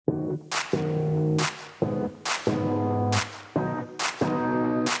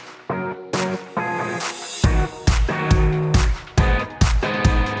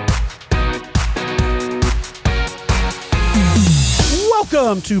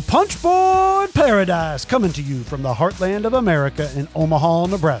Welcome to Punchboard Paradise, coming to you from the heartland of America in Omaha,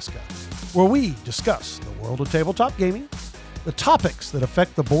 Nebraska, where we discuss the world of tabletop gaming, the topics that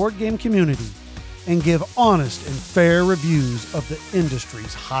affect the board game community, and give honest and fair reviews of the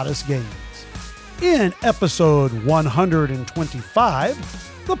industry's hottest games. In episode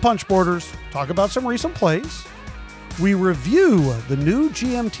 125, the Punchboarders talk about some recent plays. We review the new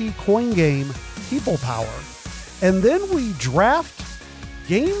GMT coin game, People Power, and then we draft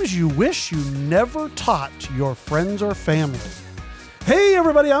games you wish you never taught your friends or family. Hey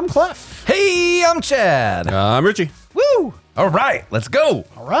everybody, I'm Clef. Hey, I'm Chad. I'm Richie. Woo! All right, let's go.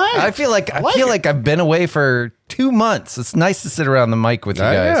 All right. I feel like I've been away for 2 months. It's nice to sit around the mic with you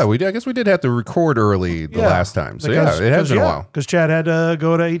guys. Yeah, I guess we did have to record early the last time. So it has been a while. Because Chad had to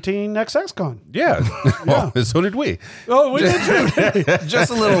go to 18XXCon. Yeah. Well, so did we. Oh, we did too. Just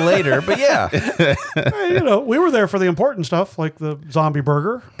a little later, but yeah. Hey, we were there for the important stuff, like the zombie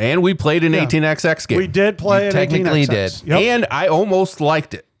burger. And we played an 18XX game. We did play an 18XX. Technically did. Yep. And I almost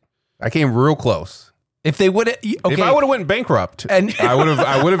liked it. I came real close. If they would, If I would have went bankrupt, And- I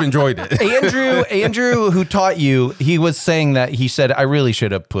would have enjoyed it. Andrew, who taught you, he was saying that he said I really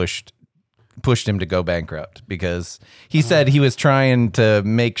should have pushed him to go bankrupt because he said he was trying to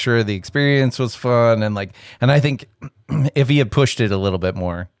make sure the experience was fun and I think if he had pushed it a little bit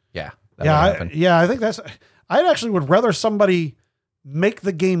more, that would happen. I think I actually would rather somebody make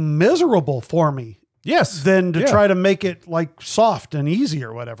the game miserable for me Yes. than to try to make it like soft and easy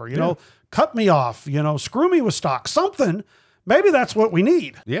or whatever, you know, cut me off, screw me with stock, something. Maybe that's what we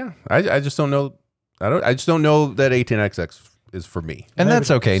need. Yeah. I just don't know. I just don't know that 18XX is for me. And that's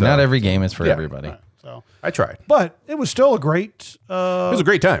okay. So- Not every game is for everybody. Right, so, I tried. but it was still a great. It was a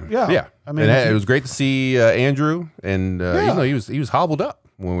great time. Yeah. Yeah. I mean, and it was great to see Andrew, and even though he was hobbled up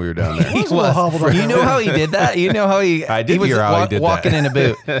when we were down there. He was a little hobbled up. You know how he did that? You know how he I did he was hear how he did that. walking in a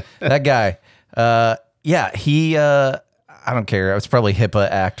boot. That guy. He I don't care. It was probably HIPAA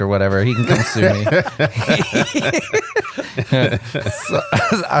Act or whatever. He can come sue me.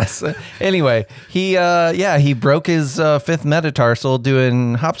 Anyway, he broke his fifth metatarsal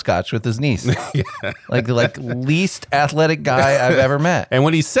doing hopscotch with his niece. Like least athletic guy I've ever met. And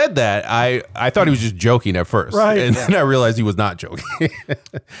when he said that, I thought he was just joking at first. Right. And then I realized he was not joking.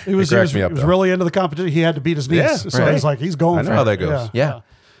 He was cracks me up, though. really into the competition. He had to beat his niece. Yeah, so right. he's like, he's going I know for how it. that goes. Yeah.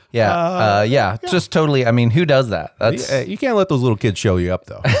 Just totally. I mean, who does that? That's You can't let those little kids show you up,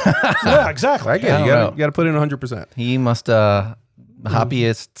 though. Yeah, exactly. I get it. don't You know. got to put in 100%. he must the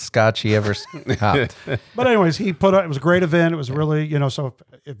hoppiest scotch he ever hopped. But anyways, it was a great event. It was really, so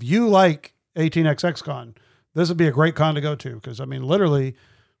if you like 18XXCon, this would be a great con to go to. Because, I mean, literally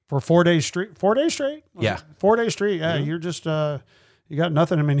for 4 days straight. Yeah. 4 days straight. Yeah. You're just, you got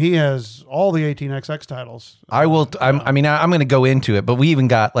nothing. I mean, he has all the 18XX titles. I will. I'm going to go into it, but I even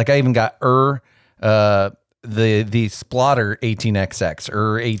got the Splotter 18XX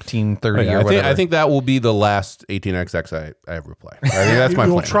or 1830 or whatever. I think that will be the last 18XX I ever play. I think that's my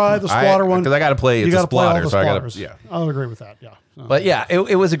You will plan. try the Splotter one. Because I got to play. It's You a got to play all Splotter, the so I got Splotters. to. Yeah. I'll agree with that. Yeah. So. But yeah,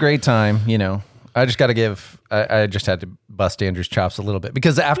 it was a great time. I just got to give. I just had to bust Andrew's chops a little bit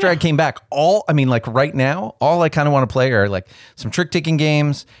because after I came back, right now, all I kind of want to play are like some trick taking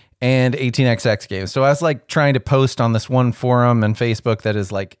games and 18XX games. So I was like trying to post on this one forum and Facebook that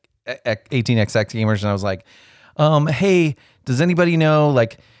is like 18XX gamers, and I was like, hey, does anybody know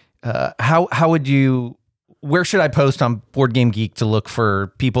like how would you? Where should I post on Board Game Geek to look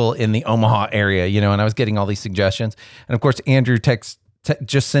for people in the Omaha area? And I was getting all these suggestions, and of course Andrew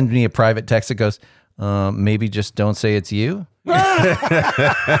just send me a private text that goes, maybe just don't say it's you. You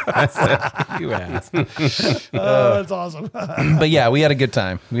ass. That's awesome. But yeah, we had a good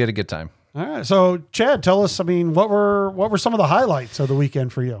time. All right. So Chad, tell us, I mean, what were some of the highlights of the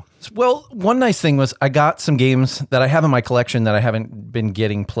weekend for you? Well, one nice thing was I got some games that I have in my collection that I haven't been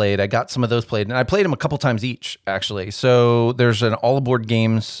getting played. I got some of those played, and I played them a couple times each, actually. So there's an All Aboard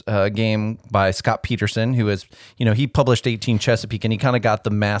Games game by Scott Peterson, who is, he published 18 Chesapeake, and he kind of got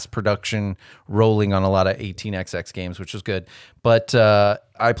the mass production rolling on a lot of 18XX games, which was good. But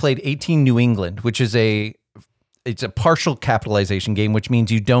I played 18 New England, which is it's a partial capitalization game, which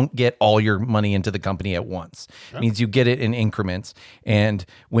means you don't get all your money into the company at once. It means you get it in increments. And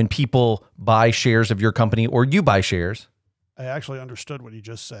when people buy shares of your company or you buy shares. I actually understood what he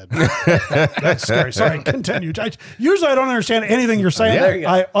just said. That's scary. Sorry, continue. Usually I don't understand anything you're saying. There you go.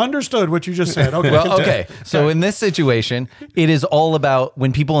 I understood what you just said. Okay. Well, continue. okay. So in this situation, it is all about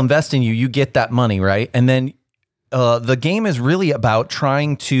when people invest in you, you get that money, right? And then the game is really about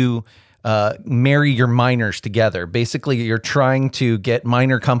trying to marry your miners together. Basically, you're trying to get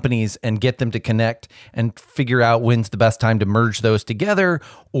miner companies and get them to connect and figure out when's the best time to merge those together,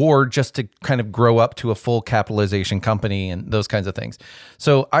 or just to kind of grow up to a full capitalization company and those kinds of things.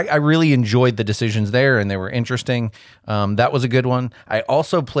 So I really enjoyed the decisions there, and they were interesting. That was a good one. I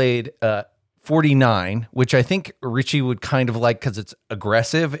also played 49, which I think Richie would kind of like because it's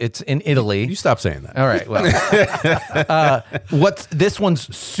aggressive. It's in Italy. You stop saying that. All right. Well, this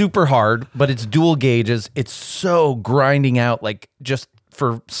one's super hard, but it's dual gauges. It's so grinding out, like just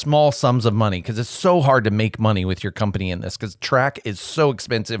for small sums of money, because it's so hard to make money with your company in this, because track is so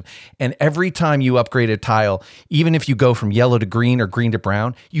expensive. And every time you upgrade a tile, even if you go from yellow to green or green to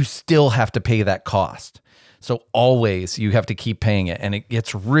brown, you still have to pay that cost. So always you have to keep paying it, and it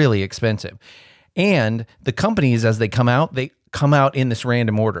gets really expensive. And the companies, as they come out in this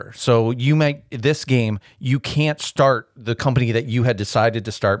random order. So this game, you can't start the company that you had decided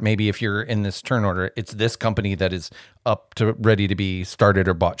to start. Maybe if you're in this turn order, it's this company that is up to ready to be started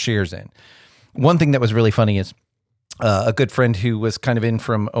or bought shares in. One thing that was really funny is a good friend who was kind of in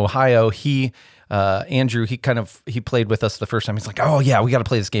from Ohio, Andrew, he played with us the first time. He's like, oh yeah, we got to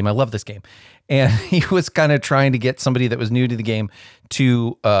play this game. I love this game. And he was kind of trying to get somebody that was new to the game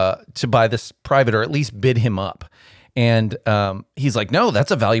to buy this private, or at least bid him up. And he's like, no,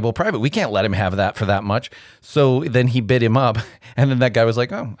 that's a valuable private. We can't let him have that for that much. So then he bid him up. And then that guy was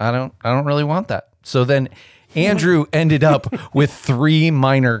like, oh, I don't really want that. So then Andrew ended up with three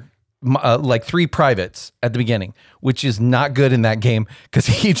privates at the beginning, which is not good in that game, because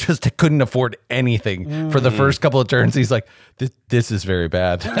he just couldn't afford anything for the first couple of turns. He's like, this is very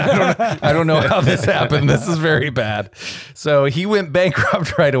bad. I don't know how this happened. This is very bad. So he went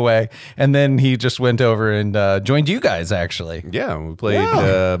bankrupt right away. And then he just went over and joined you guys, actually. Yeah, we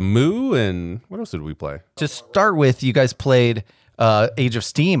played Moo, and what else did we play? To start with, you guys played Age of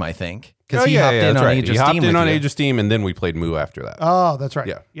Steam, I think. Because he hopped in on Age of Steam. He hopped in on Age of Steam, and then we played Moo after that. Oh, that's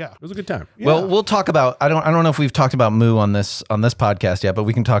right. Yeah. It was a good time. Yeah. Well, we'll talk about. I don't know if we've talked about Moo on this podcast yet, but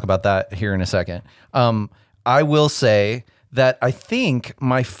we can talk about that here in a second. I will say that I think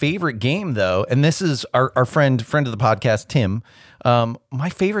my favorite game, though, and this is our friend of the podcast, Tim. My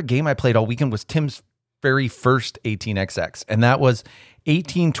favorite game I played all weekend was Tim's very first 18XX, and that was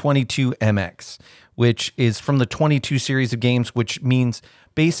 1822 MX, which is from the 22 series of games, which means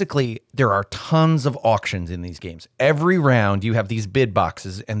basically there are tons of auctions in these games. Every round you have these bid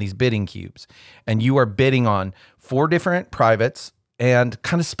boxes and these bidding cubes, and you are bidding on 4 different privates and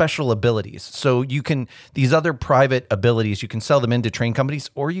kind of special abilities. So these other private abilities, you can sell them into train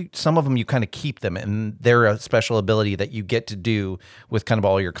companies, or some of them you kind of keep them, and they're a special ability that you get to do with kind of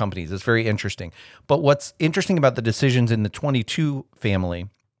all your companies. It's very interesting. But what's interesting about the decisions in the 22 family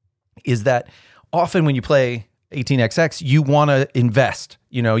is that often when you play 18XX, you want to invest.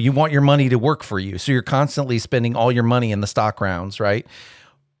 You want your money to work for you. So you're constantly spending all your money in the stock rounds, right?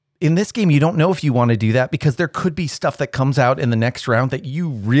 In this game, you don't know if you want to do that, because there could be stuff that comes out in the next round that you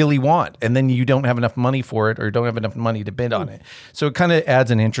really want, and then you don't have enough money for it, or don't have enough money to bid on it. So it kind of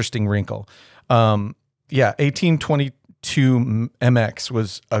adds an interesting wrinkle. 1822 MX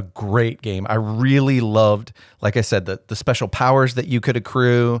was a great game. I really loved, like I said, the special powers that you could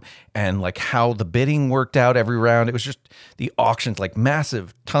accrue, and like how the bidding worked out every round. It was just the auctions, like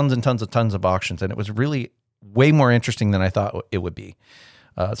massive, tons of auctions. And it was really way more interesting than I thought it would be.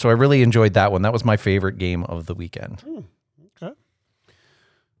 So I really enjoyed that one. That was my favorite game of the weekend. Okay.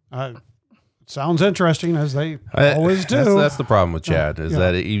 Sounds interesting, as they always do. That's the problem with Chad, is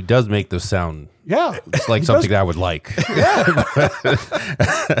that he does make this sound it's like something that I would like.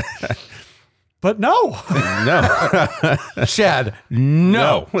 But no. No. Chad,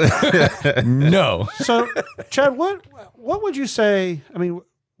 no. No. So, Chad, what would you say? I mean,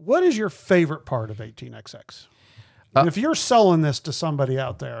 what is your favorite part of 18XX? If you're selling this to somebody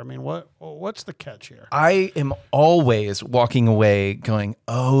out there, I mean, what's the catch here? I am always walking away going,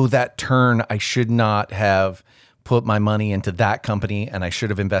 oh, that turn, I should not have put my money into that company, and I should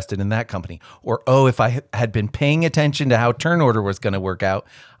have invested in that company. Or, oh, if I had been paying attention to how turn order was going to work out,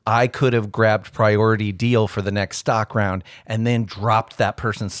 I could have grabbed priority deal for the next stock round and then dropped that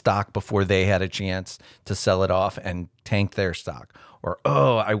person's stock before they had a chance to sell it off and tank their stock. Or,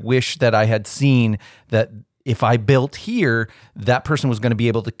 oh, I wish that I had seen that if I built here, that person was going to be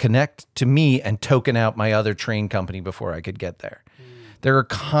able to connect to me and token out my other train company before I could get there. There are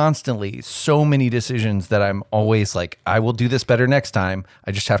constantly so many decisions that I'm always like, I will do this better next time.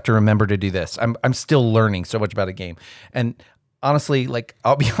 I just have to remember to do this. I'm still learning so much about a game. And honestly, like,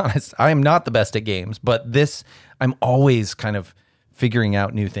 I'll be honest, I am not the best at games, but this, I'm always kind of figuring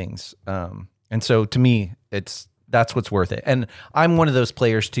out new things. And so to me, that's what's worth it. And I'm one of those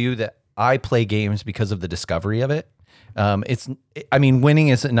players too that I play games because of the discovery of it. Winning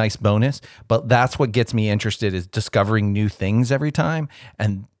is a nice bonus, but that's what gets me interested is discovering new things every time.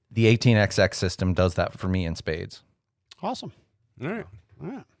 And the 18xx system does that for me in spades. Awesome. All right.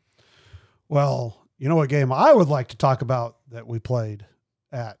 Well, you know what game I would like to talk about that we played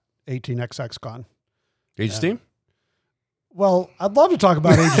at 18xxCon? Age of Steam? Well, I'd love to talk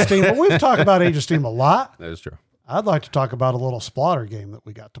about Age of Steam, but we've talked about Age of Steam a lot. That is true. I'd like to talk about a little Splotter game that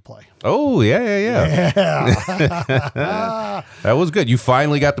we got to play. Oh, yeah. That was good. You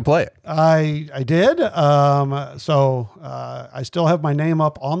finally got to play it. I did. So I still have my name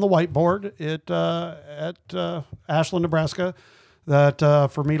up on the whiteboard at Ashland, Nebraska, that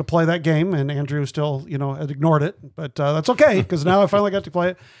for me to play that game, and Andrew still, had ignored it, but that's okay because now I finally got to play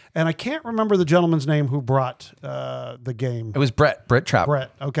it, and I can't remember the gentleman's name who brought the game. It was Brett Trapp.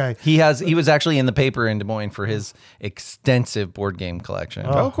 Brett. Okay. He was actually in the paper in Des Moines for his extensive board game collection.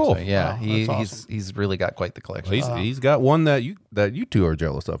 Oh, cool. So, yeah, Wow, that's awesome. he's really got quite the collection. Well, he's got one that you two are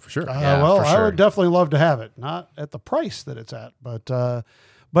jealous of for sure. Yeah, Well, for I sure. would definitely love to have it, not at the price that it's at, but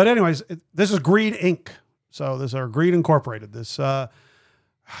anyways, this is Greed Inc. So this is Greed Incorporated. This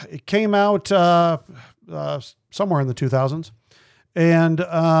it came out somewhere in the 2000s, and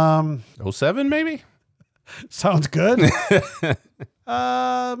 07 maybe? sounds good.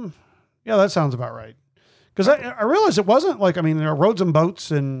 Yeah, that sounds about right. Because I realized it wasn't like, there are Roads and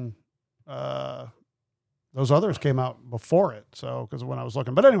Boats and those others came out before it. So, because when I was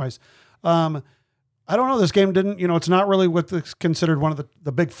looking, but anyways, I don't know. This game didn't, it's not really what's considered one of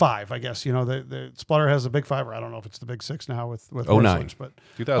the big five, I guess. The Splotter has the big five, or I don't know if it's the big six now with 09. Horselings, but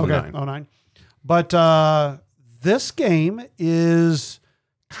 2009. Okay, 09. But this game is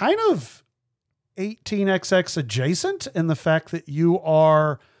kind of 18xx adjacent in the fact that you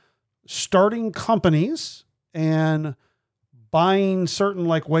are starting companies and buying certain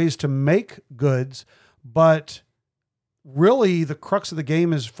ways to make goods, but really the crux of the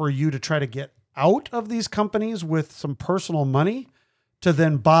game is for you to try to get out of these companies with some personal money to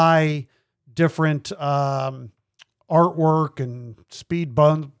then buy different artwork and speed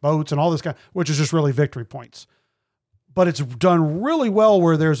boats and all this which is just really victory points. But it's done really well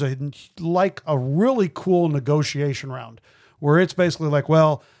where there's a really cool negotiation round where it's basically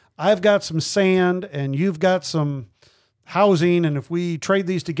well, I've got some sand and you've got some housing, and if we trade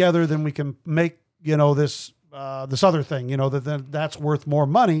these together, then we can make, this other thing, that's worth more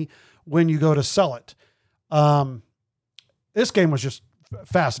money when you go to sell it. This game was just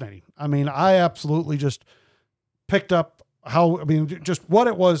fascinating. I absolutely just picked up just what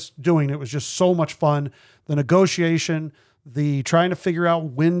it was doing. It was just so much fun. The negotiation, the trying to figure out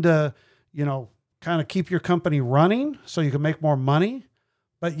when to, kind of keep your company running so you can make more money,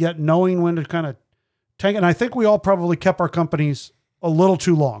 but yet knowing when to kind of tank. And I think we all probably kept our companies a little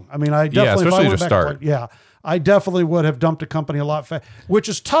too long. I definitely, especially to start. I definitely would have dumped a company a lot faster, which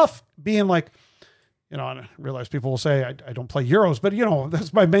is tough being and I realize people will say I don't play Euros, but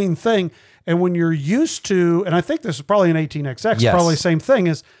that's my main thing. And when you're used to, and I think this is probably an 18xx, Yes. probably the same thing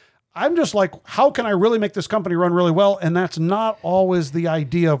is, I'm just how can I really make this company run really well? And that's not always the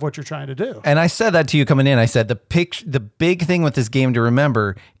idea of what you're trying to do. And I said that to you coming in. I said the big thing with this game to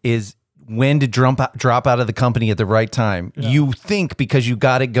remember is when to drop out of the company at the right time. Yeah. You think because you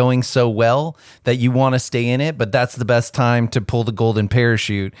got it going so well that you want to stay in it, but that's the best time to pull the golden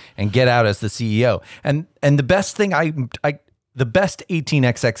parachute and get out as the CEO. And the best thing the best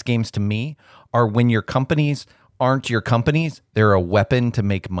 18xx games to me are when your companies aren't your companies, they're a weapon to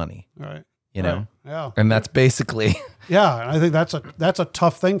make money. Right. Right. Yeah. And that's basically yeah, and I think that's a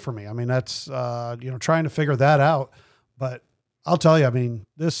tough thing for me. That's trying to figure that out. But I'll tell you,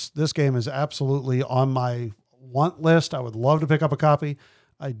 this game is absolutely on my want list. I would love to pick up a copy.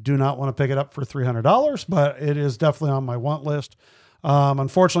 I do not want to pick it up for $300, but it is definitely on my want list.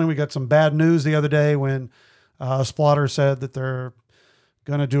 Unfortunately, we got some bad news the other day when Splotter said that they're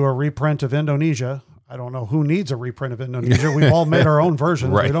going to do a reprint of Indonesia. I don't know who needs a reprint of Indonesia. We've all made our own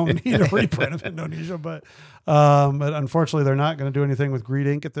versions. Right. We don't need a reprint of Indonesia, but unfortunately they're not going to do anything with Greed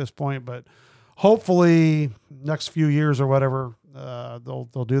Inc. at this point, but hopefully next few years or whatever,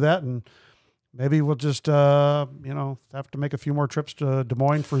 they'll do that. And maybe we'll just, have to make a few more trips to Des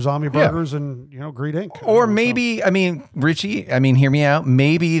Moines for zombie burgers and, Greed Inc. Or maybe, Richie, hear me out.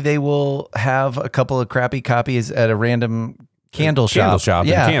 Maybe they will have a couple of crappy copies at a random candle shop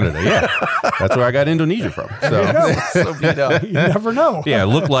in Canada. Yeah. That's where I got Indonesia from. So, you never know. Yeah. It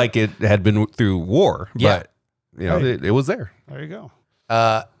looked like it had been through war, but it was there. There you go.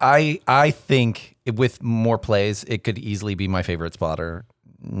 I think with more plays, it could easily be my favorite Splotter.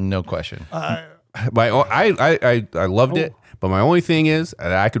 No question. I loved it, but my only thing is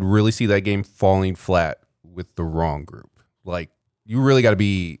that I could really see that game falling flat with the wrong group. Like, you really got to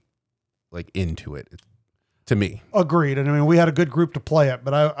be like into it. To me, agreed. And I mean, we had a good group to play it,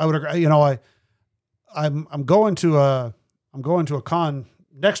 but I would agree. You know, I'm going to a con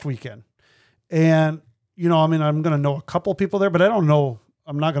next weekend, and you know, I mean, I'm going to know a couple of people there, but I'm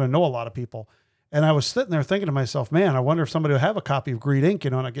not going to know a lot of people. And I was sitting there thinking to myself, man, I wonder if somebody will have a copy of Greed Inc., you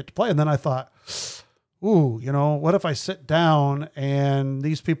know, and I get to play. And then I thought, ooh, you know, what if I sit down and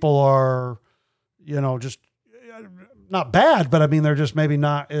these people are, you know, just not bad, but I mean, they're just maybe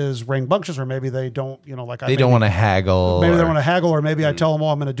not as rambunctious, or maybe they don't, you know, like they don't want to haggle. Maybe they want to haggle, or maybe I tell them, oh,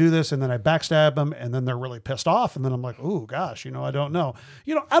 I'm going to do this, and then I backstab them, and then they're really pissed off, and then I'm like, oh gosh, you know, I don't know.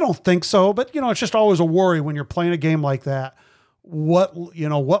 You know, I don't think so, but you know, it's just always a worry when you're playing a game like that. What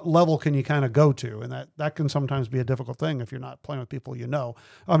level can you kind of go to? And that can sometimes be a difficult thing if you're not playing with people, you know.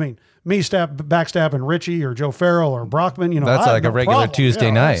 I mean, me backstabbing Richie or Joe Farrell or Brockman, you know, that's like a regular Tuesday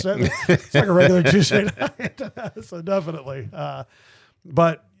night. It's like a regular Tuesday night. So definitely.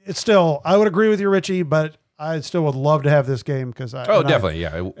 But it's still, I would agree with you, Richie, but I still would love to have this game because definitely.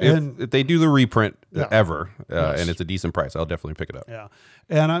 Yeah. If they do the reprint ever, Yes. and it's a decent price, I'll definitely pick it up. Yeah.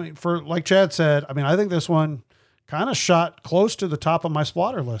 And I mean, like Chad said, I mean, I think this one kind of shot close to the top of my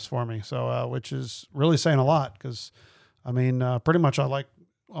splatter list for me. So, which is really saying a lot because, I mean, pretty much I like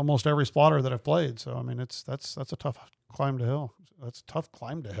almost every splatter that I've played. So, I mean, that's a tough climb to hill. That's a tough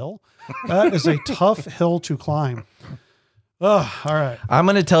climb to hill. That is a tough hill to climb. Oh, all right. I'm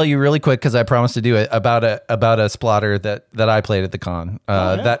going to tell you really quick because I promised to do it about a splatter that I played at the con.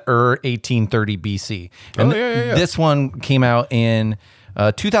 That 1830 BC. And this one came out in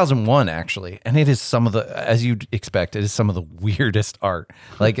 2001 actually, and it is some of the, as you'd expect, it is some of the weirdest art.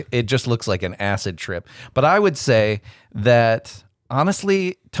 Like, it just looks like an acid trip. But I would say that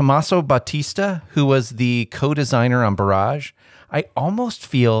honestly, Tommaso Battista, who was the co-designer on Barrage, I almost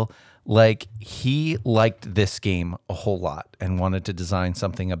feel like he liked this game a whole lot and wanted to design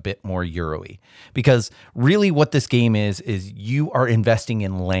something a bit more Euro-y. Because really what this game is you are investing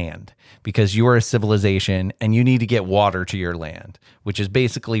in land because you are a civilization and you need to get water to your land, which is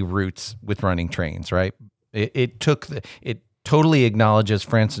basically routes with running trains, right? It totally acknowledges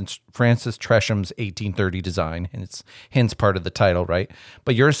Francis Tresham's 1830 design, and it's hence part of the title, right?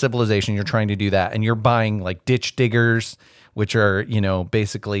 But you're a civilization, you're trying to do that, and you're buying like ditch diggers, which are, you know,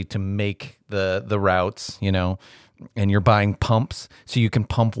 basically to make the routes, you know, and you're buying pumps so you can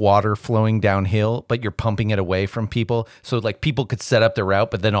pump water flowing downhill, but you're pumping it away from people. So like people could set up the route,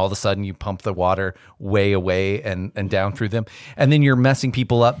 but then all of a sudden you pump the water way away and down through them. And then you're messing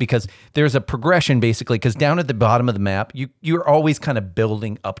people up because there's a progression basically, because down at the bottom of the map, you're always kind of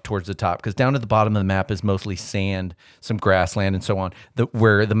building up towards the top, because down at the bottom of the map is mostly sand, some grassland and so on,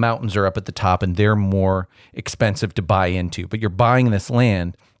 where the mountains are up at the top and they're more expensive to buy into. But you're buying this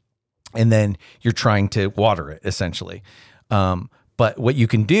land and then you're trying to water it, essentially. But what you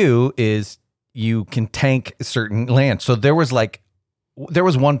can do is you can tank certain land. So there was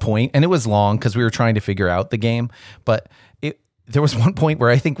one point, and it was long because we were trying to figure out the game, but there was one point where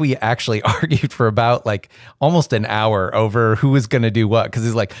I think we actually argued for about like almost an hour over who was going to do what. Cause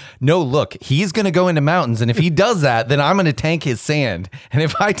he's like, no, look, he's going to go into mountains. And if he does that, then I'm going to tank his sand. And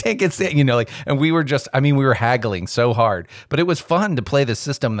if I tank his sand, you know, like, and we were haggling so hard, but it was fun to play this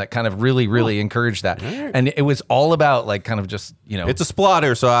system that kind of really, really encouraged that. And it was all about like kind of just, you know, it's a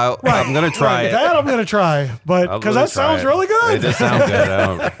splatter. So I'm going to try it. That I'm going to try, but because that sounds really good. It does sound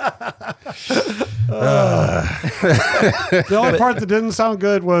good. The only part that didn't sound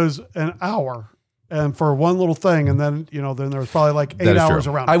good was an hour, and for one little thing, and then then there was probably like 8 hours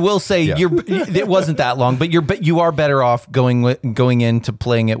around. I will say it wasn't that long, but you are better off going into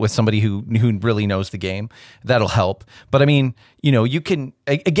playing it with somebody who really knows the game. That'll help. But I mean, you can,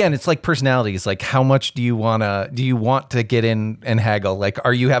 again, it's like personalities. Like, how much do you want to get in and haggle? Like,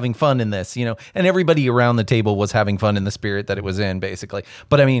 are you having fun in this? And everybody around the table was having fun in the spirit that it was in, basically.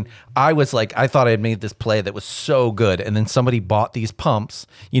 But I mean, I thought I had made this play that was so good, and then somebody bought these pumps,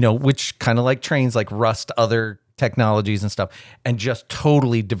 which kind of like trains, like rust other technologies and stuff, and just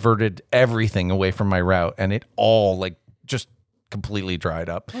totally diverted everything away from my route, and it all like just completely dried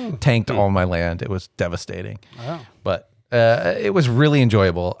up, tanked all my land. It was devastating. Wow. But it was really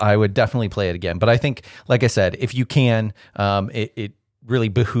enjoyable. I would definitely play it again. But I think, like I said, if you can, it really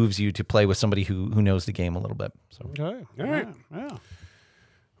behooves you to play with somebody who knows the game a little bit. So. Okay. All right. Yeah.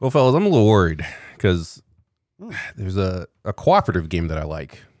 Well, fellas, I'm a little worried because there's a cooperative game that I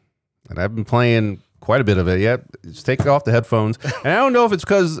like, and I've been playing quite a bit of it. Yeah, just take off the headphones. And I don't know if it's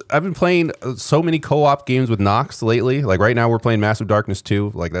because I've been playing so many co-op games with Knox lately. Like right now, we're playing Massive Darkness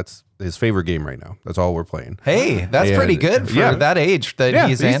 2. Like that's his favorite game right now. That's all we're playing. Hey, that's And, pretty good for that age that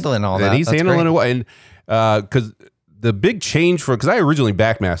he's handling all that. He's That's handling great. it well. And because the big change because I originally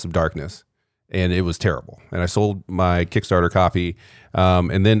backed Massive Darkness and it was terrible. And I sold my Kickstarter copy.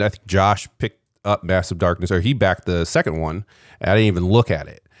 And then I think Josh picked up Massive Darkness, or he backed the second one. And I didn't even look at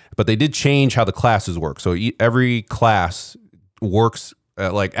it. But they did change how the classes work. So every class works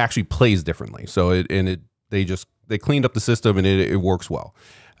like actually plays differently. So they cleaned up the system and it works well.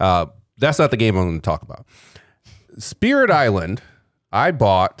 That's not the game I'm going to talk about. Spirit Island, I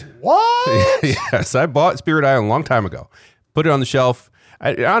bought. What? Yes, I bought Spirit Island a long time ago. Put it on the shelf.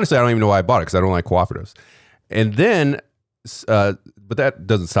 Honestly, I don't even know why I bought it because I don't like cooperatives. And then, but that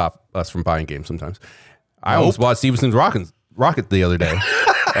doesn't stop us from buying games sometimes. I almost bought Stevenson's Rocket the other day.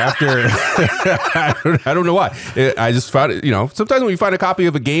 After I don't know why. I just found it, sometimes when you find a copy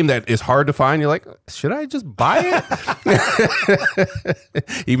of a game that is hard to find, you're like, should I just buy it?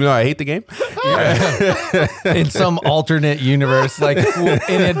 Even though I hate the game. In some alternate universe, like in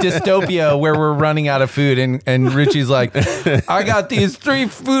a dystopia where we're running out of food and Richie's like, I got these 3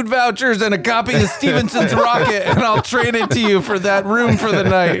 food vouchers and a copy of Stevenson's Rocket and I'll trade it to you for that room for the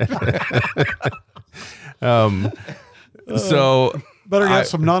night. So Better get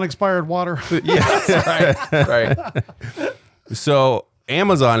some non-expired water. Yes, right. So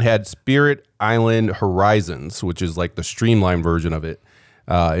Amazon had Spirit Island Horizons, which is like the streamlined version of it,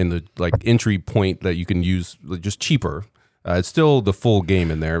 in the like entry point that you can use just cheaper. It's still the full game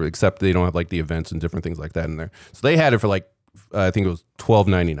in there, except they don't have like the events and different things like that in there. So they had it for like I think it was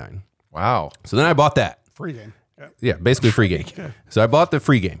 $12.99. Wow. So then I bought that. Free game. Yeah, basically free game. So I bought the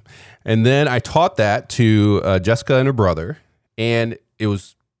free game, and then I taught that to Jessica and her brother, and it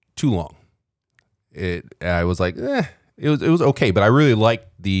was too long. I was like, it was okay, but I really liked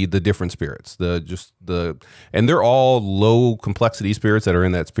the different spirits, and they're all low complexity spirits that are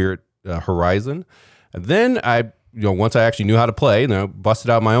in that Spirit Horizon. And then once I actually knew how to play, and I busted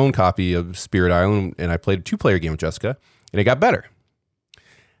out my own copy of Spirit Island, and I played a 2-player game with Jessica, and it got better.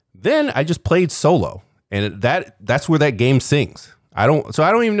 Then I just played solo. And that's where that game sings. I don't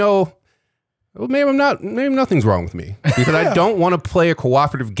even know. Well, maybe nothing's wrong with me because I don't want to play a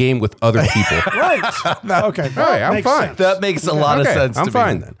cooperative game with other people. Right. Okay. All right, I'm fine. Sense. That makes a lot of sense to me. I'm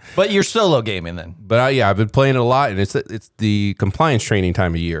fine then. But you're solo gaming then. But I've been playing it a lot, and it's the compliance training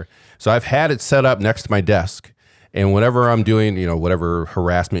time of year. So I've had it set up next to my desk. And whenever I'm doing, whatever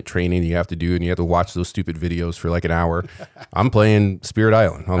harassment training you have to do, and you have to watch those stupid videos for like an hour, I'm playing Spirit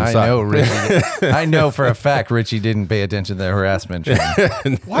Island on the side. I know, Richie. I know for a fact Richie didn't pay attention to the harassment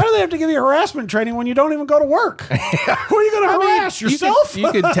training. Why do they have to give you harassment training when you don't even go to work? Who are you going to harass? Yourself? You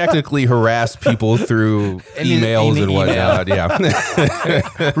could technically harass people through emails and whatnot.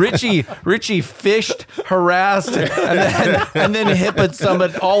 Yeah. Richie fished, harassed, and then hit at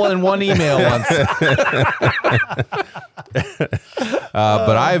somebody all in one email once.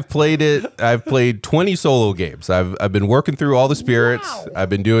 But I've played 20 solo games. I've been working through all the spirits. Wow.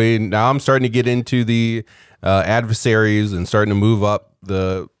 Now I'm starting to get into the adversaries and starting to move up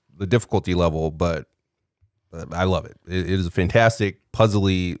the difficulty level, but I love it. It is a fantastic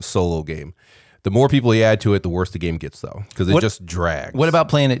puzzly solo game. The more people you add to it, the worse the game gets, though, because it just drags. What about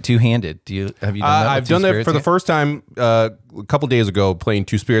playing it two-handed? Have you done that? I've done that for the first time a couple days ago, playing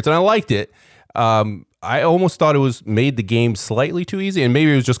 2 spirits, and I liked it. I almost thought it made the game slightly too easy, and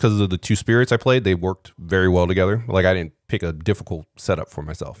maybe it was just because of the 2 spirits I played. They worked very well together. Like I didn't pick a difficult setup for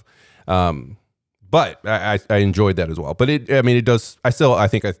myself, but I enjoyed that as well. But it does. I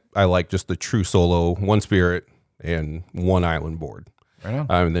think I like just the true solo, 1 spirit and 1 island board, right on.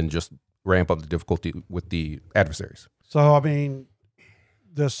 And then just ramp up the difficulty with the adversaries. So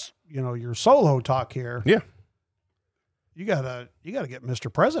this your solo talk here. Yeah, you gotta get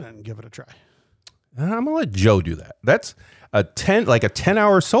Mr. President and give it a try. I'm gonna let Joe do that. That's a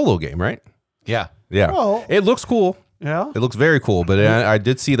 10-hour solo game, right? Yeah. Yeah. Well, it looks cool. Yeah. It looks very cool, but I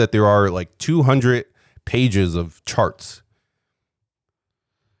did see that there are like 200 pages of charts.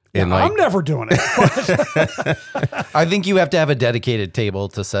 And I'm never doing it. I think you have to have a dedicated table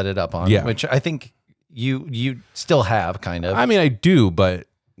to set it up on, which I think you still have kind of. I mean, I do, but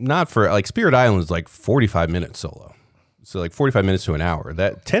not for like Spirit Island is like 45 minutes solo. So like 45 minutes to an hour.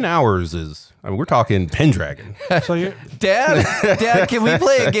 That 10 hours is, we're talking Pendragon. So Dad, can we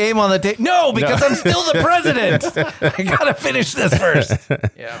play a game on the table? No, because I'm still the president. I gotta finish this first.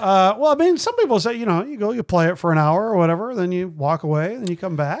 Yeah. Some people say, you play it for an hour or whatever, then you walk away, then you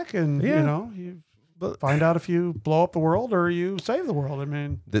come back, and you find out if you blow up the world or you save the world. I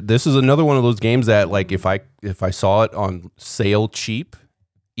mean, This is another one of those games that, like, if I saw it on sale cheap,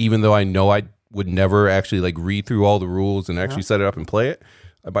 even though I know I would never actually like read through all the rules and actually set it up and play it,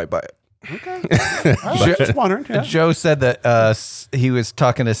 I might buy it. okay. I was just wondering. Yeah. Joe said that he was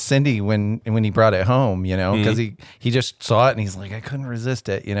talking to Cindy when he brought it home, because he just saw it and he's like, I couldn't resist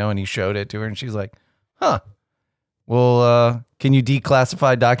it, and he showed it to her and she's like, huh. Well, can you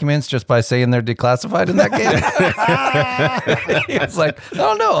declassify documents just by saying they're declassified in that game? He was like, I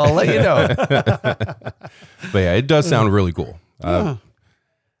don't know. I'll let you know. But yeah, it does sound really cool. I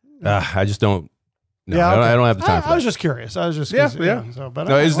just don't. No, I don't have the time for that. I was just curious. I was just Yeah. So, but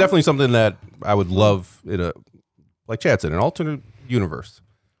No, it's definitely something that I would love in a, like Chad said, an alternate universe.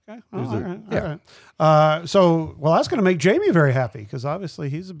 Okay. All right. So, well, that's going to make Jamie very happy because obviously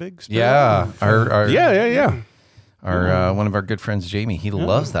he's a big Spirit Yeah. fan. Our one of our good friends, Jamie, he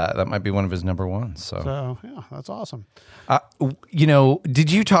loves that. That might be one of his number ones. So yeah, that's awesome.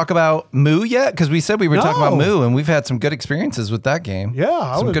 Did you talk about Moo yet? Because we said we were talking about No. Moo, and we've had some good experiences with that game.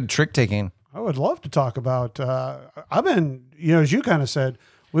 Yeah, some good trick taking. I would love to talk about. I've been, as you kind of said,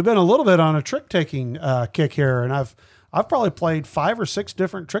 we've been a little bit on a trick taking kick here, and I've probably played 5 or 6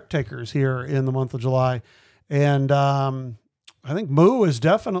 different trick takers here in the month of July, and I think Moo is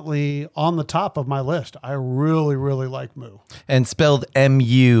definitely on the top of my list. I really, really like Moo. And spelled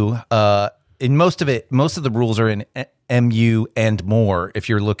M-U. In most of the rules are in M-U and more if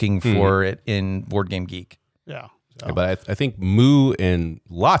you're looking for it in Board Game Geek. Yeah. Yeah, but I think Moo and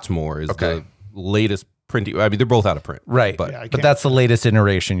lots more is the latest printing. I mean, they're both out of print. Right. But But that's the latest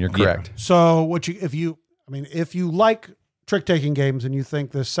iteration. You're correct. So if you like trick taking games and you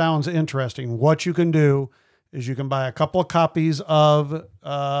think this sounds interesting, what you can do is you can buy a couple of copies of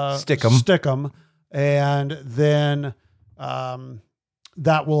Stick'em, and then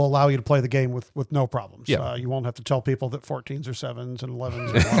that will allow you to play the game with no problems. Yeah. You won't have to tell people that 14s are 7s and 11s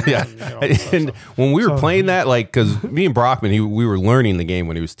are 1s. Yeah. And when we were playing that, like, because me and Brockman, we were learning the game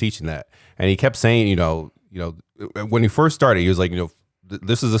when he was teaching that, and he kept saying, when he first started, he was like,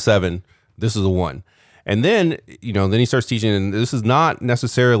 this is a 7, this is a 1. And then, then he starts teaching, and this is not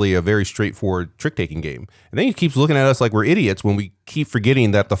necessarily a very straightforward trick-taking game. And then he keeps looking at us like we're idiots when we keep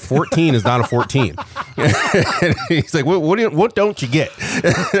forgetting that the 14 is not a 14. And he's like, what don't you get?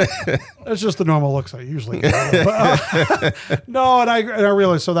 It's just the normal looks I usually get. But, no, and I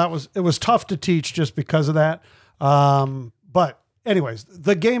realized, so it was tough to teach just because of that. But anyways,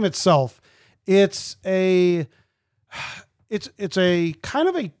 the game itself, it's a kind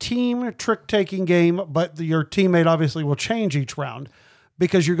of a team trick-taking game, but your teammate obviously will change each round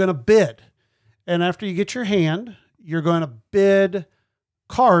because you're going to bid. And after you get your hand, you're going to bid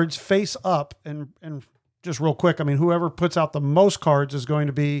cards face up. And just real quick, whoever puts out the most cards is going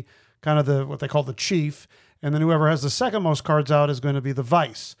to be kind of what they call the chief. And then whoever has the second most cards out is going to be the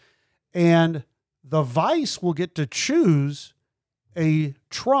vice. And the vice will get to choose a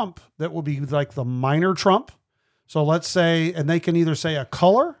trump that will be like the minor trump. So let's say, and they can either say a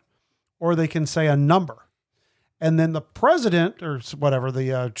color or they can say a number. And then the president or whatever,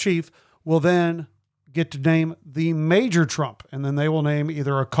 the chief, will then get to name the major trump. And then they will name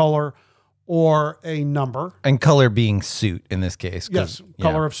either a color or a number. And color being suit in this case. Yes,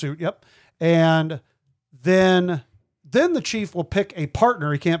 color of suit, yep. And then the chief will pick a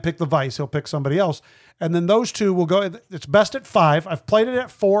partner. He can't pick the vice. He'll pick somebody else. And then those two will go, it's best at 5. I've played it at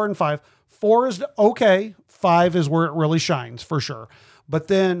 4 and 5. 4 is okay. 5 is where it really shines for sure. But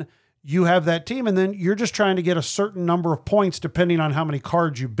then you have that team and then you're just trying to get a certain number of points depending on how many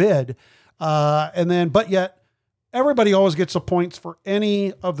cards you bid. But yet everybody always gets a points for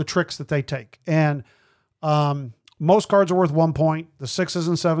any of the tricks that they take. And most cards are worth 1 point. The 6s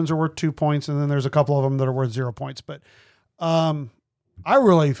and 7s are worth 2 points. And then there's a couple of them that are worth 0 points. But I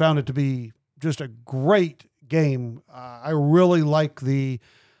really found it to be just a great game. I really like the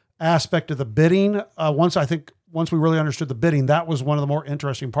aspect of the bidding. Once we really understood the bidding, that was one of the more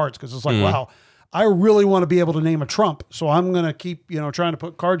interesting parts because it's like, wow, I really want to be able to name a trump. So I'm going to keep, trying to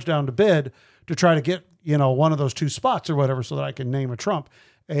put cards down to bid to try to get, one of those 2 spots or whatever so that I can name a trump.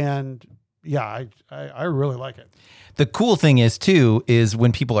 And yeah, I really like it. The cool thing is too, is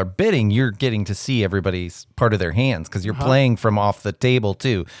when people are bidding, you're getting to see everybody's part of their hands because you're playing from off the table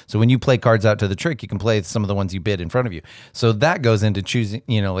too. So when you play cards out to the trick, you can play some of the ones you bid in front of you. So that goes into choosing,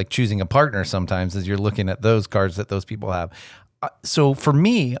 choosing a partner sometimes as you're looking at those cards that those people have. So for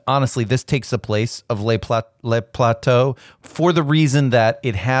me, honestly, this takes the place of Le Plateau for the reason that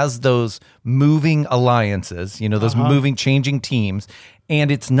it has those moving alliances, those moving, changing teams. And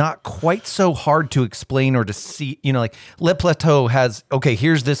it's not quite so hard to explain or to see, like Le Plateau has, okay,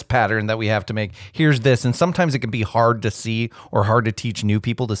 here's this pattern that we have to make. Here's this. And sometimes it can be hard to see or hard to teach new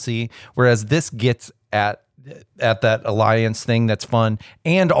people to see. Whereas this gets at that alliance thing that's fun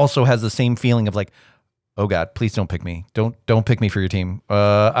and also has the same feeling of like, oh God, please don't pick me. Don't pick me for your team.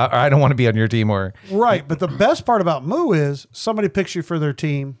 I don't want to be on your team or. Right. But the best part about Moo is somebody picks you for their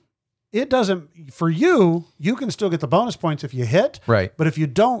team. It doesn't, for you can still get the bonus points if you hit. Right. But if you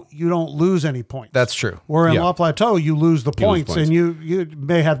don't lose any points. That's true. Where in La Plateau, you lose the points, points. and you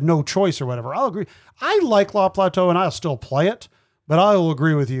may have no choice or whatever. I'll agree. I like La Plateau and I'll still play it, but I will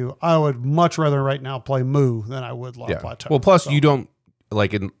agree with you. I would much rather right now play Moo than I would La Plateau. Well, plus you don't,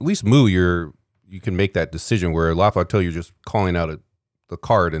 like at least Moo, you can make that decision, where La Plateau, you're just calling out the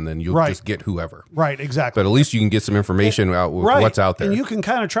card and then you'll just get whoever. Right, exactly. But at least you can get some information out with what's out there. And you can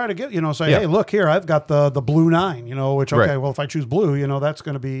kind of try to get, say, hey, look here, I've got the blue 9, which, okay, well, if I choose blue, that's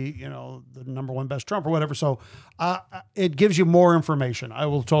going to be, the number one best trump or whatever. So it gives you more information. I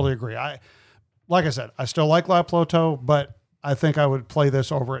will totally agree. Like I said, I still like La Plateau, but I think I would play this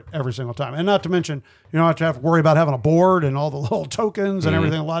over it every single time. And not to mention, you don't have to worry about having a board and all the little tokens and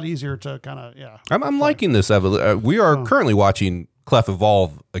everything. A lot easier to kind of, I'm liking this. We are currently watching Clef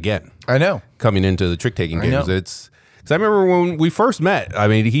evolve again. I know. Coming into the trick-taking games. Because I remember when we first met,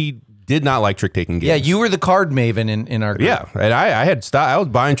 he did not like trick-taking games. Yeah, you were the card maven in our group. Yeah, and I was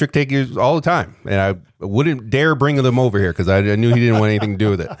buying trick-takers all the time. And I wouldn't dare bring them over here because I knew he didn't want anything to do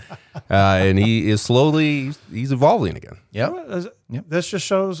with it. And he is he's evolving again. Yep. This just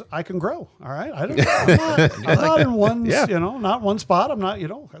shows I can grow. All right. I'm not in one, not one spot. I'm not,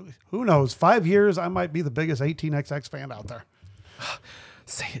 who knows? 5 years, I might be the biggest 18XX fan out there.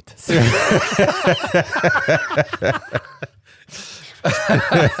 Say it.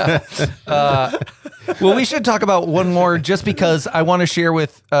 Well, we should talk about one more just because I want to share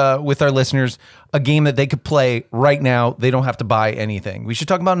with our listeners a game that they could play right now. They don't have to buy anything. We should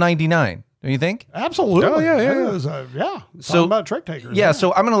talk about 99. Don't you think? Absolutely. Oh, yeah. Talking about trick takers. Yeah,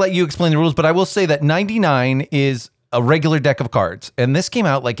 so I'm going to let you explain the rules, but I will say that 99 is a regular deck of cards. And this came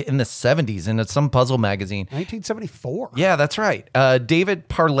out like in the 70s in some puzzle magazine. 1974. Yeah, that's right. David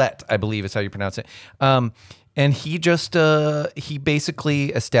Parlett, I believe is how you pronounce it. And he just, he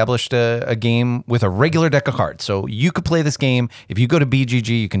basically established a game with a regular deck of cards. So you could play this game. If you go to BGG,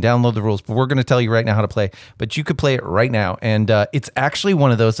 you can download the rules, but we're going to tell you right now how to play. But you could play it right now. And it's actually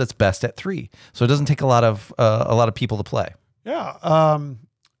one of those that's best at 3. So it doesn't take a lot of people to play. Yeah.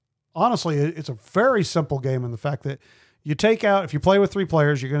 Honestly, it's a very simple game in the fact that you take out, if you play with 3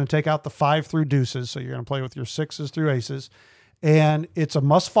 players, you're going to take out the 5 through deuces. So you're going to play with your 6s through aces. And it's a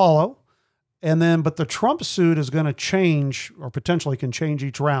must follow. But the trump suit is going to change or potentially can change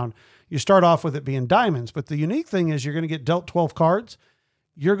each round. You start off with it being diamonds, but the unique thing is you're going to get dealt 12 cards.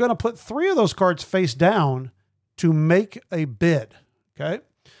 You're going to put 3 of those cards face down to make a bid. Okay.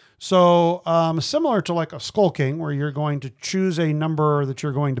 So similar to like a Skull King, where you're going to choose a number that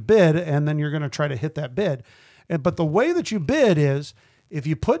you're going to bid, and then you're going to try to hit that bid. But the way that you bid is if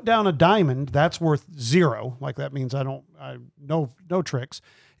you put down a diamond, that's worth 0. Like that means no tricks.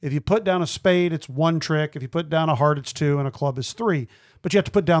 If you put down a spade, it's 1 trick. If you put down a heart, it's 2, and a club is 3. But you have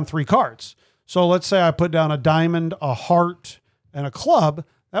to put down 3 cards. So let's say I put down a diamond, a heart, and a club.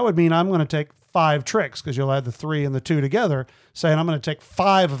 That would mean I'm going to take 5 tricks because you'll add the 3 and the 2 together, saying I'm going to take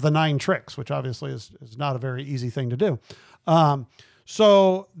 5 of the 9 tricks, which obviously is not a very easy thing to do.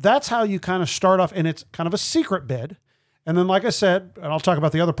 So that's how you kind of start off, and it's kind of a secret bid. And then, like I said, and I'll talk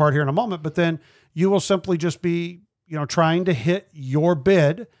about the other part here in a moment, but then you will simply just be trying to hit your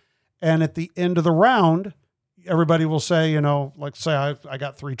bid. And at the end of the round, everybody will say, like say I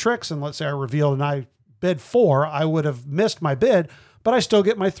got 3 tricks, and let's say I revealed and I bid 4, I would have missed my bid, but I still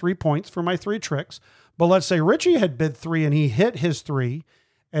get my 3 points for my 3 tricks. But let's say Richie had bid 3 and he hit his 3,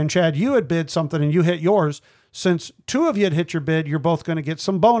 and Chad, you had bid something and you hit yours. Since 2 of you had hit your bid, you're both going to get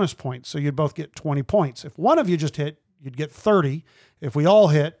some bonus points. So you'd both get 20 points. If one of you just hit, you'd get 30. If we all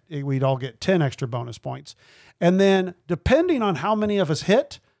hit, we'd all get 10 extra bonus points. And then depending on how many of us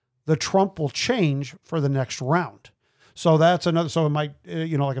hit, the trump will change for the next round. So that's another, so it might,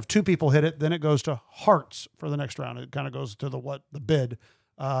 like if 2 people hit it, then it goes to hearts for the next round. It kind of goes to the bid,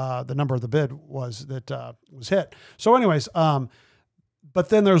 the number of the bid was that was hit. So anyways, but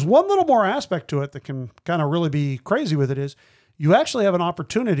then there's one little more aspect to it that can kind of really be crazy with it is you actually have an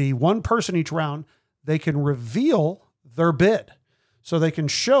opportunity, one person each round, they can reveal their bid. so they can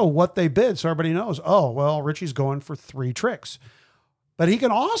show what they bid so everybody knows, oh, well, Richie's going for 3 tricks. But he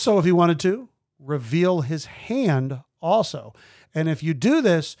can also, if he wanted to, reveal his hand also. And if you do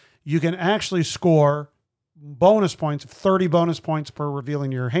this, you can actually score bonus points, 30 bonus points per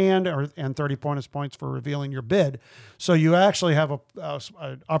revealing your hand and 30 bonus points for revealing your bid. So you actually have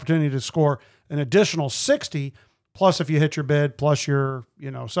an opportunity to score an additional 60 plus if you hit your bid, plus your,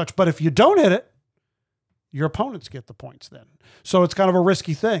 such. But if you don't hit it, your opponents get the points then. So it's kind of a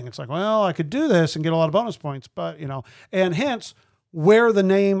risky thing. It's like, well, I could do this and get a lot of bonus points, but, and hence where the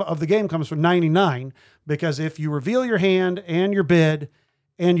name of the game comes from, 99, because if you reveal your hand and your bid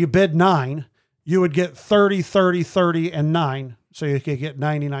and you bid 9, you would get 30, 30, 30, and 9. So you could get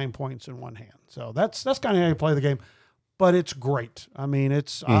 99 points in one hand. So that's kind of how you play the game, but it's great. I mean,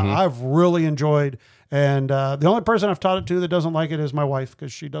 I've really enjoyed. And the only person I've taught it to that doesn't like it is my wife,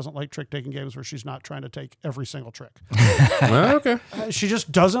 because she doesn't like trick-taking games where she's not trying to take every single trick. Okay. She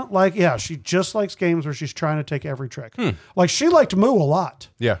just doesn't like, she just likes games where she's trying to take every trick. Like she liked Moo a lot.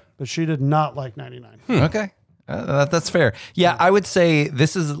 Yeah. But she did not like 99. Okay. That's fair. Yeah, I would say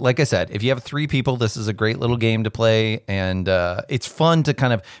this is, like I said, if you have 3 people, this is a great little game to play. And it's fun to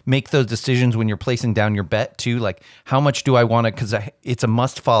kind of make those decisions when you're placing down your bet too. Like, how much do I want to, because it's a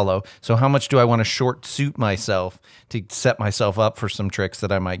must follow. So how much do I want to short suit myself to set myself up for some tricks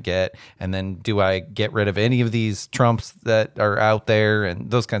that I might get? And then do I get rid of any of these trumps that are out there and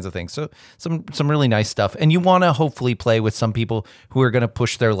those kinds of things? So some really nice stuff. And you want to hopefully play with some people who are going to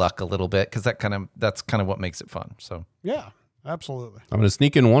push their luck a little bit, because that's kind of what makes it fun. So yeah, absolutely. I'm going to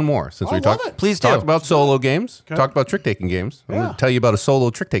sneak in one more since we talked. Please do. Talked about solo games. Okay. Talked about trick-taking games. I'm going to tell you about a solo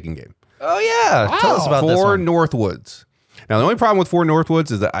trick-taking game. Oh yeah, tell us about this Four one. Northwoods. Now the only problem with Four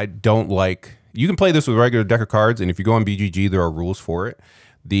Northwoods is that I don't like. You can play this with a regular deck of cards, and if you go on BGG, there are rules for it.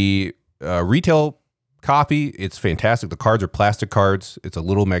 The retail copy, it's fantastic. The cards are plastic cards. It's a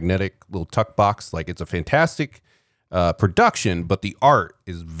little magnetic, little tuck box. Like, it's a fantastic production, but the art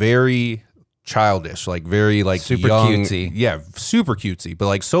is very childish, like very like super young, cutesy. Yeah, super cutesy. But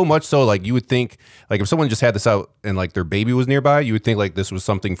like so much so, like you would think, like if someone just had this out and like their baby was nearby, you would think like this was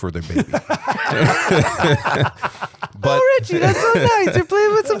something for their baby. But Richie, that's so nice. You're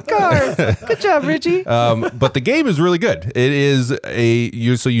playing with some cards. Good job, Richie. But the game is really good. It is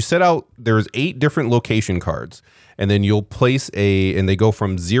so you set out, there's 8 different location cards, and then you'll place and they go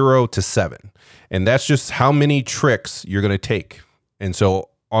from 0 to 7. And that's just how many tricks you're going to take. And so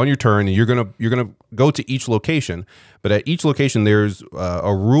on your turn, you're gonna go to each location, but at each location there's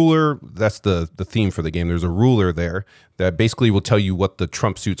a ruler. That's the theme for the game. There's a ruler there that basically will tell you what the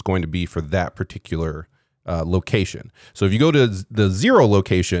trump suit's going to be for that particular location. So if you go to the 0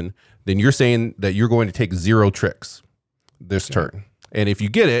 location, then you're saying that you're going to take 0 tricks this turn. And if you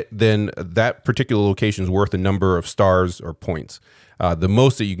get it, then that particular location is worth a number of stars or points. The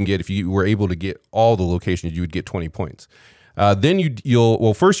most that you can get, if you were able to get all the locations, you would get 20 points. Then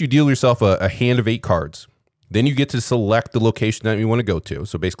first you deal yourself a hand of 8 cards. Then you get to select the location that you want to go to.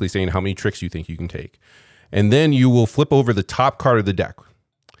 So basically saying how many tricks you think you can take. And then you will flip over the top card of the deck.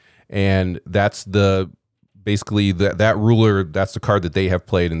 And that's basically that ruler, that's the card that they have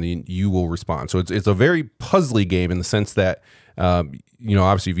played, and then you will respond. So it's a very puzzly game in the sense that,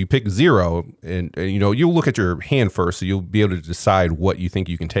 obviously if you pick 0 and you'll look at your hand first, so you'll be able to decide what you think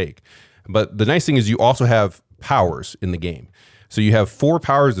you can take. But the nice thing is you also have powers in the game. So you have 4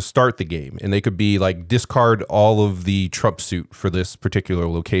 powers to start the game, and they could be like discard all of the trump suit for this particular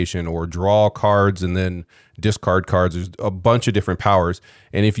location, or draw cards and then discard cards. There's a bunch of different powers.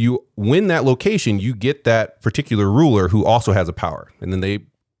 And if you win that location, you get that particular ruler who also has a power. And then they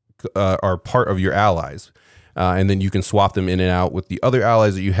are part of your allies. And then you can swap them in and out with the other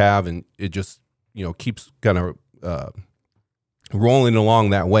allies that you have. And it just, keeps kind of rolling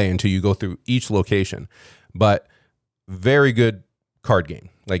along that way until you go through each location. But very good card game.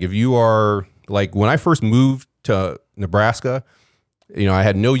 Like if you are, like when I first moved to Nebraska, I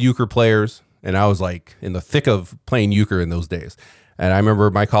had no euchre players, and I was like in the thick of playing euchre in those days. And I remember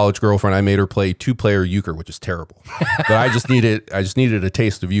my college girlfriend, I made her play 2-player euchre, which is terrible. But I just needed a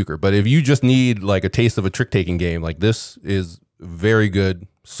taste of euchre. But if you just need like a taste of a trick-taking game, like this is very good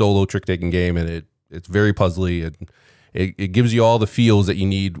solo trick-taking game, and it's very puzzly, and it gives you all the feels that you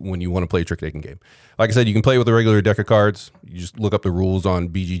need when you want to play a trick-taking game. Like I said, you can play with a regular deck of cards. You just look up the rules on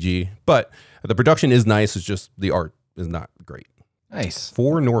BGG. But the production is nice. It's just the art is not great. Nice.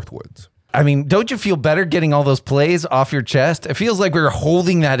 Four Northwoods. I mean, don't you feel better getting all those plays off your chest? It feels like we were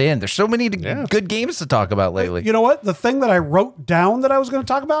holding that in. There's so many good games to talk about lately. You know what? The thing that I wrote down that I was going to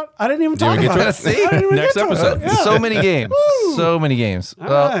talk about, I didn't even talk about it. See? Next episode. Yeah. So many games. So many games. All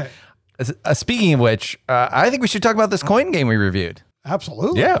right. Speaking of which, I think we should talk about this coin game we reviewed.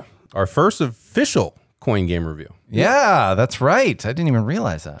 Absolutely. Yeah. Our first official coin game review. Yeah, that's right. I didn't even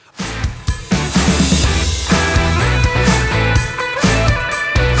realize that.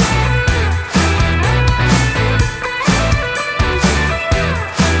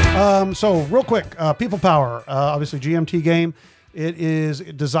 So real quick, People Power, obviously GMT game. It is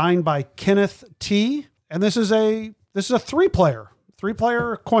designed by Kenneth T, and this is a three-player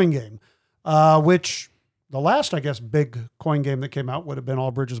coin game, which the last, I guess, big coin game that came out would have been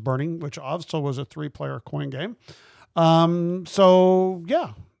All Bridges Burning, which also was a three-player coin game. So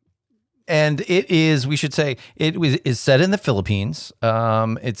yeah. And it is, we should say, is set in the Philippines.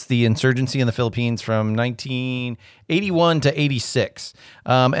 It's the insurgency in the Philippines from 1981 to 86.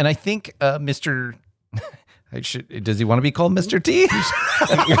 And I think Mr. Does he want to be called Mr. T?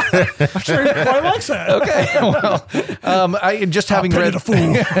 I'm sure he quite likes that. Okay. Well, I just having read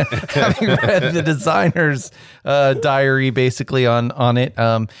having read the designer's diary basically on it.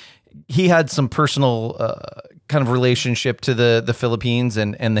 He had some personal kind of relationship to the Philippines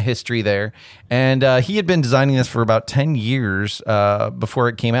and the history there. And he had been designing this for about 10 years before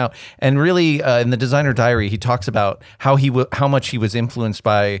it came out. And really, in the designer diary, he talks about how much he was influenced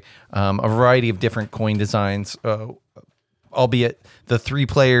by a variety of different coin designs, albeit the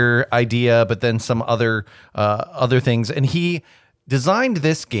three-player idea, but then some other things. And he designed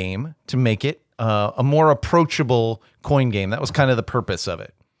this game to make it a more approachable coin game. That was kind of the purpose of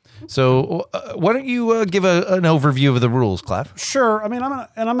it. So why don't you give an overview of the rules, Clive? Sure. I mean,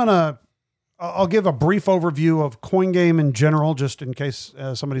 I'll give a brief overview of coin game in general, just in case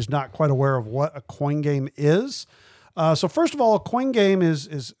somebody's not quite aware of what a coin game is. So first of all, a coin game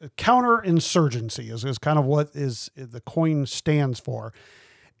is counterinsurgency is kind of what is the coin stands for.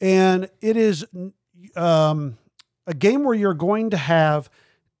 And it is a game where you're going to have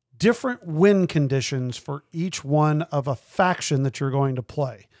different win conditions for each one of a faction that you're going to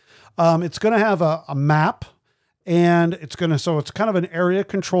play. It's going to have a map, and so it's kind of an area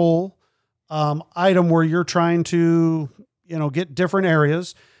control item where you're trying to, get different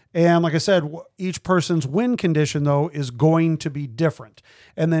areas. And like I said, each person's win condition, though, is going to be different.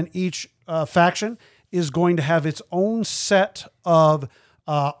 And then each faction is going to have its own set of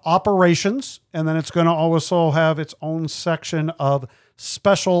operations, and then it's going to also have its own section of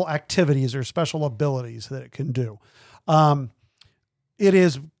special activities or special abilities that it can do. It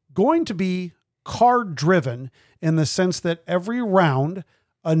is going to be card driven in the sense that every round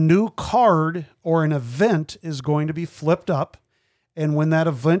a new card or an event is going to be flipped up. And when that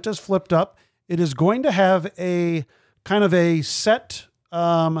event is flipped up, it is going to have a kind of a set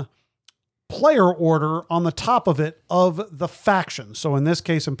player order on the top of it of the faction. So in this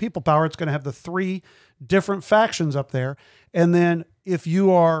case, in People Power, it's going to have the three different factions up there. And then if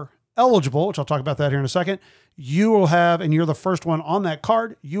you are eligible, which I'll talk about that here in a second, you will have, and you're the first one on that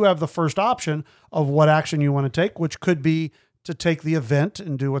card, you have the first option of what action you want to take, which could be to take the event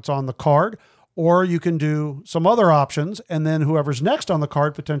and do what's on the card, or you can do some other options, and then whoever's next on the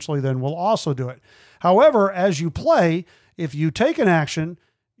card potentially then will also do it. However, as you play, if you take an action,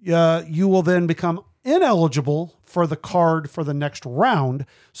 you will then become ineligible for the card for the next round.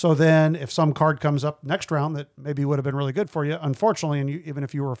 So then if some card comes up next round that maybe would have been really good for you, unfortunately, and even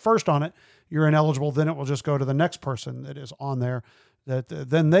if you were first on it, you're ineligible, then it will just go to the next person that is on there, that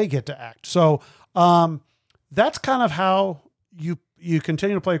then they get to act. So that's kind of how you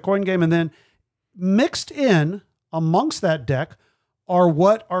continue to play a coin game. And then mixed in amongst that deck are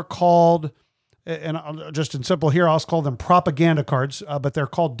what are called, and just in simple here, I'll call them propaganda cards, but they're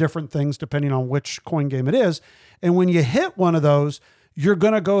called different things depending on which coin game it is. And when you hit one of those, you're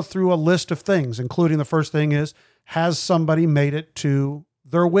going to go through a list of things, including the first thing is, has somebody made it to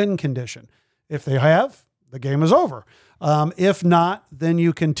their win condition? If they have, the game is over. If not, then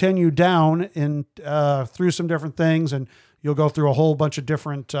you continue down and through some different things, and you'll go through a whole bunch of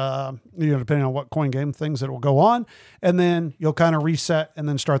different, depending on what coin game, things that will go on. And then you'll kind of reset and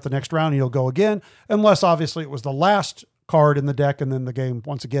then start the next round and you'll go again. Unless obviously it was the last card in the deck and then the game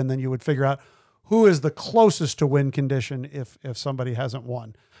once again, then you would figure out who is the closest to win condition if somebody hasn't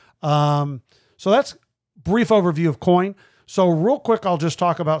won. So that's brief overview of coin. So real quick, I'll just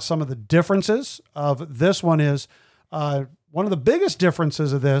talk about some of the differences of this one is, one of the biggest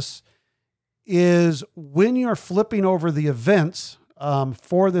differences of this is when you're flipping over the events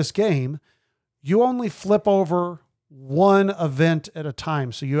for this game, you only flip over one event at a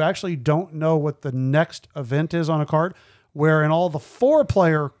time. So you actually don't know what the next event is on a card, where in all the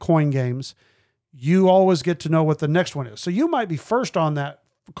 4-player coin games, you always get to know what the next one is. So you might be first on that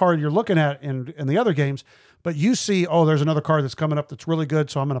card you're looking at in the other games, but you see, oh, there's another card that's coming up that's really good,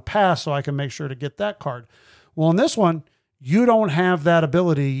 so I'm going to pass so I can make sure to get that card. Well, in this one, You don't have that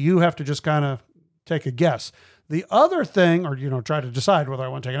ability. You have to just kind of take a guess. The other thing, or, try to decide whether I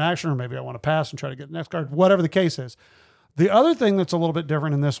want to take an action or maybe I want to pass and try to get the next card, whatever the case is. The other thing that's a little bit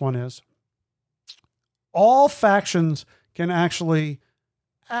different in this one is all factions can actually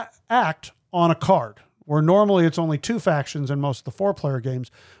act on a card, where normally it's only 2 factions in most of the 4-player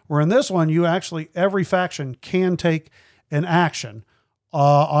games, where in this one, every faction can take an action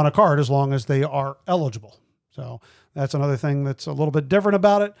on a card as long as they are eligible. So that's another thing that's a little bit different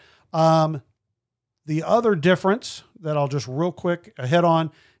about it. The other difference that I'll just real quick hit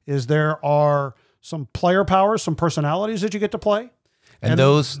on is there are some player powers, some personalities that you get to play. And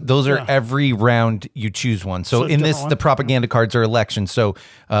those are every round you choose one. So in this, the propaganda cards are elections. So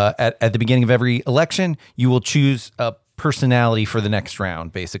at the beginning of every election, you will choose a personality for the next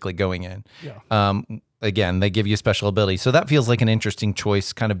round, basically going in. Yeah. Again, they give you a special ability. So that feels like an interesting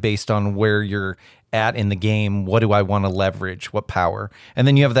choice, kind of based on where you're at in the game. What do I want to leverage? What power? And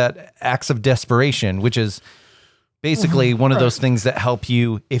then you have that acts of desperation, which is basically one of those things that help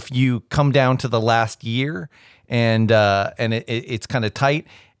you if you come down to the last year and it's kind of tight.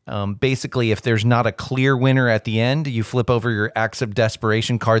 Basically, if there's not a clear winner at the end, you flip over your acts of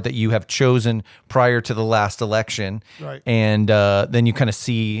desperation card that you have chosen prior to the last election. Right. And then you kind of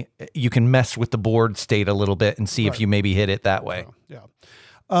see, you can mess with the board state a little bit and see if you maybe hit it that way.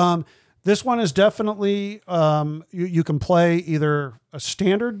 Yeah. This one is definitely, you can play either a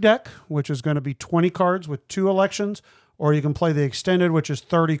standard deck, which is going to be 20 cards with 2 elections, or you can play the extended, which is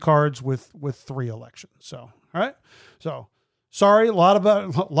 30 cards with 3 elections. So, all right. So, sorry, a lot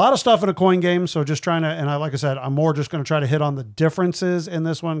of stuff in a coin game. So just trying to, and like I said, I'm more just going to try to hit on the differences in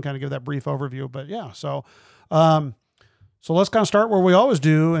this one, kind of give that brief overview. But yeah, so let's kind of start where we always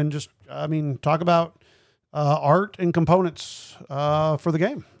do, and just, talk about art and components for the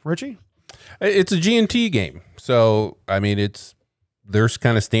game. Richie? It's a G&T game. So, there's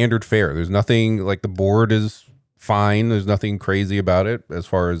kind of standard fare. There's nothing like, the board is fine. There's nothing crazy about it as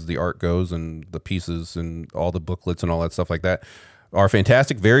far as the art goes, and the pieces and all the booklets and all that stuff like that are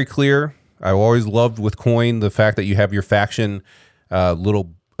fantastic. Very clear. I always loved with Coin the fact that you have your faction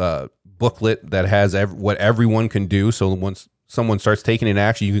little booklet that has what everyone can do. So once someone starts taking an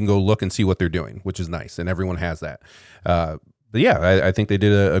action, you can go look and see what they're doing, which is nice. And everyone has that. But yeah, I think they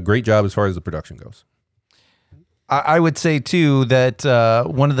did a great job as far as the production goes. I would say, too, that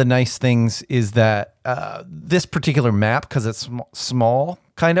one of the nice things is that this particular map, because it's small,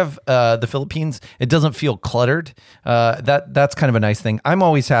 kind of, the Philippines, it doesn't feel cluttered. That's kind of a nice thing. I'm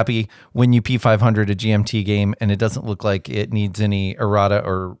always happy when you P500 a GMT game and it doesn't look like it needs any errata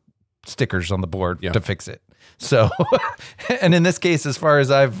or stickers on the board to fix it. So, and in this case, as far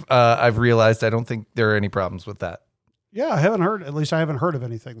as I've realized, I don't think there are any problems with that. Yeah, I haven't heard of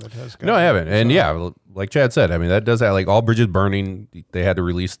anything that has. No, I haven't. And yeah, like Chad said, that does have, like, all bridges burning. They had to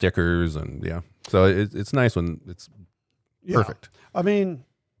release stickers, and so it's nice when it's perfect.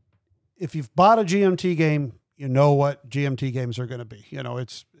 If you've bought a GMT game, you know what GMT games are going to be.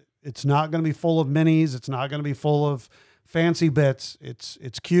 It's not going to be full of minis. It's not going to be full of fancy bits.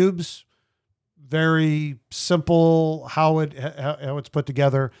 It's cubes, very simple how it's put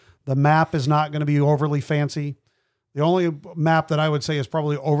together. The map is not going to be overly fancy. The only map that I would say is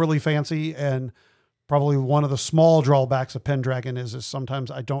probably overly fancy, and probably one of the small drawbacks of Pendragon is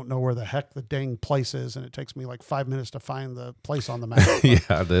sometimes I don't know where the heck the dang place is, and it takes me like 5 minutes to find the place on the map.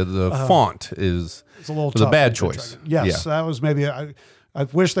 Yeah, the font is a little tough. A bad choice. Yes, that was maybe I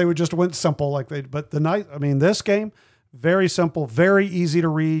wish they would just went simple but this game, very simple, very easy to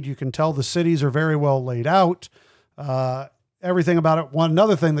read. You can tell the cities are very well laid out. Everything about it.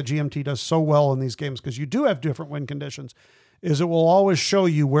 Another thing that GMT does so well in these games, because you do have different win conditions, is it will always show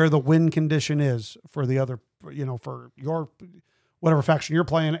you where the win condition is for the other, for your whatever faction you're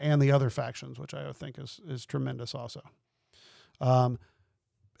playing and the other factions, which I think is tremendous also. And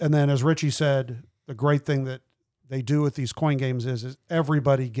then, as Richie said, the great thing that they do with these coin games is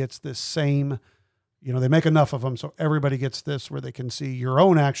everybody gets this same, they make enough of them so everybody gets this where they can see your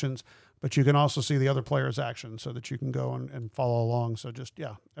own actions, but you can also see the other player's actions so that you can go and follow along. So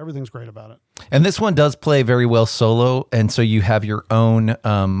everything's great about it. And this one does play very well solo. And so you have your own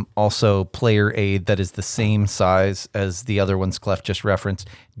also player aid that is the same size as the other ones Clef just referenced,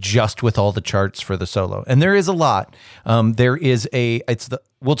 just with all the charts for the solo. And there is a lot. There is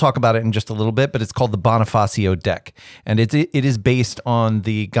we'll talk about it in just a little bit, but it's called the Bonifacio deck. And it is based on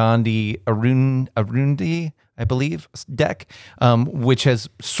the Gandhi Arundi, I believe, deck, which has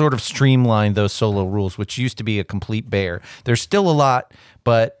sort of streamlined those solo rules, which used to be a complete bear. There's still a lot,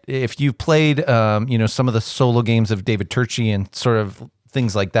 but if you've played, some of the solo games of David Turczi and sort of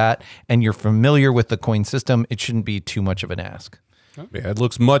things like that, and you're familiar with the coin system, it shouldn't be too much of an ask. Yeah, it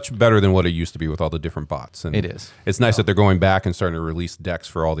looks much better than what it used to be with all the different bots. And It is. It's nice that they're going back and starting to release decks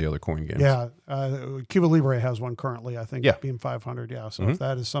for all the other coin games. Yeah, Cuba Libre has one currently, I think, Yeah. Beam 500. Yeah, so if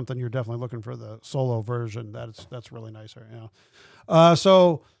that is something you're definitely looking for the solo version, that's really nice right now.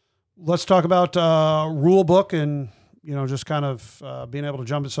 So let's talk about rule book and just kind of being able to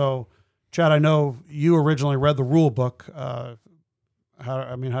jump it. So, Chad, I know you originally read the rule book. How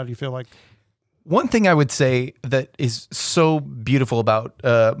do you feel like? One thing I would say that is so beautiful about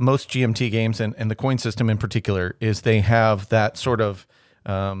most GMT games and the coin system in particular is they have that sort of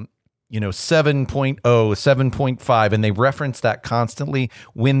 7.0, 7.5, and they reference that constantly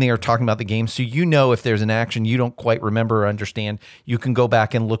when they are talking about the game. So if there's an action you don't quite remember or understand, you can go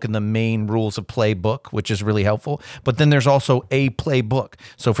back and look in the main rules of play book, which is really helpful. But then there's also a playbook.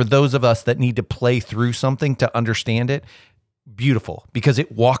 So for those of us that need to play through something to understand it, beautiful, because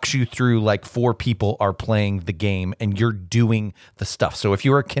it walks you through like 4 people are playing the game and you're doing the stuff. So if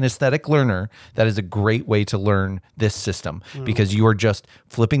you're a kinesthetic learner, that is a great way to learn this system because you are just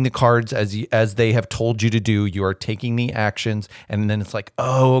flipping the cards as they have told you to do. You are taking the actions, and then it's like,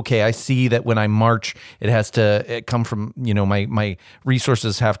 oh, okay, I see that when I march, it come from, my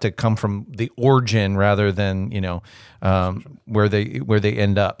resources have to come from the origin rather than, where they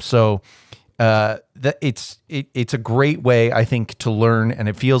end up. So that it's a great way, I think, to learn, and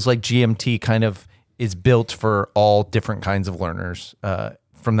it feels like GMT kind of is built for all different kinds of learners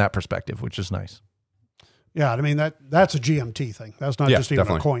from that perspective, which is nice. Yeah, I mean that's a GMT thing. That's not just even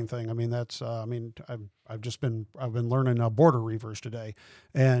definitely a coin thing. I mean that's I've been learning border reavers today,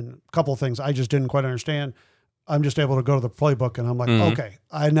 and a couple of things I just didn't quite understand. I'm just able to go to the playbook and I'm like, okay,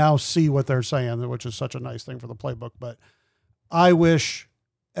 I now see what they're saying, which is such a nice thing for the playbook. But I wish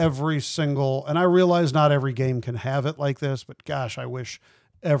every single, and I realize not every game can have it like this, but gosh, I wish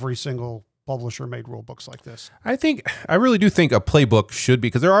every single publisher made rule books like this. I really do think a playbook should be,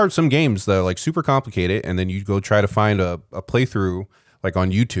 because there are some games that are like super complicated, and then you go try to find a playthrough like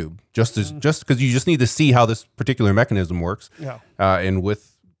on YouTube just because you just need to see how this particular mechanism works. Yeah. And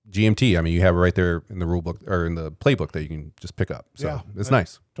with GMT, I mean, you have it right there in the rule book or in the playbook that you can just pick up. So yeah, it's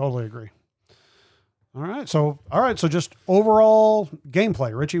nice. Totally agree. All right. So just overall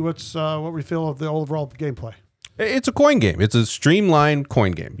gameplay, Richie, what we feel of the overall gameplay? It's a coin game. It's a streamlined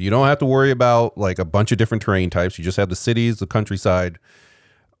coin game. You don't have to worry about like a bunch of different terrain types. You just have the cities, the countryside.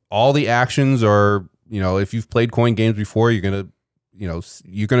 All the actions are, if you've played coin games before, you're going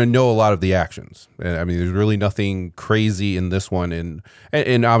to know a lot of the actions. I mean, there's really nothing crazy in this one. And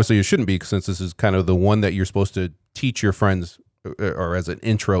obviously it shouldn't be, since this is kind of the one that you're supposed to teach your friends or as an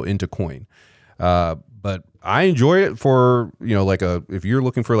intro into coin. But I enjoy it for, if you're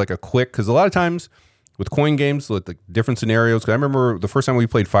looking for like a quick, because a lot of times with coin games, with the different scenarios, because I remember the first time we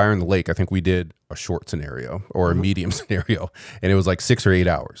played Fire in the Lake, I think we did a short scenario or a medium scenario, and it was like 6 or 8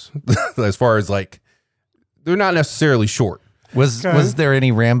 hours. As far as like, they're not necessarily short. Was there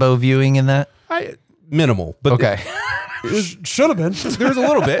any Rambo viewing in that? Minimal, but okay. It should have been. There was a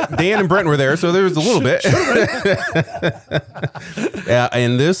little bit. Dan and Brent were there, so there was a little bit. Yeah,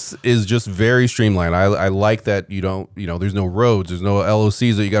 and this is just very streamlined. I like that you don't, there's no roads, there's no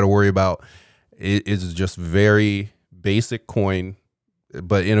LOCs that you got to worry about. It is just very basic coin,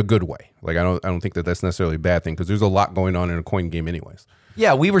 but in a good way. Like I don't think that that's necessarily a bad thing, because there's a lot going on in a coin game anyways.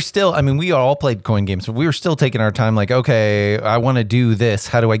 Yeah, we all played coin games, but we were still taking our time like, okay, I want to do this.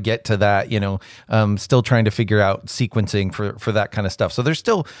 How do I get to that? Still trying to figure out sequencing for that kind of stuff. So there's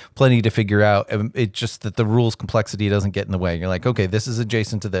still plenty to figure out. It's just that the rules complexity doesn't get in the way. You're like, okay, this is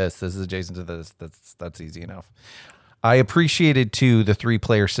adjacent to this. This is adjacent to this. That's easy enough. I appreciated too the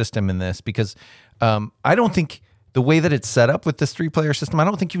 3-player system in this, because I don't think the way that it's set up with this 3-player system, I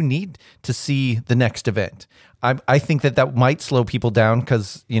don't think you need to see the next event. I think that might slow people down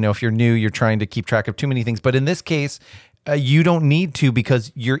because, if you're new, you're trying to keep track of too many things. But in this case, you don't need to,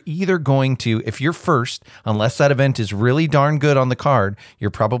 because you're either going to, if you're first, unless that event is really darn good on the card,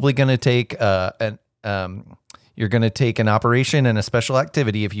 you're probably going to take an operation and a special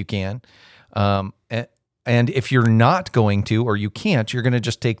activity if you can. And if you're not going to, or you can't, you're going to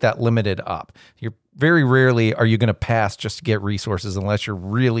just take that limited op. You're very rarely are you going to pass just to get resources unless you're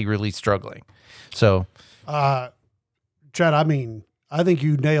really, really struggling. So, Chad, I think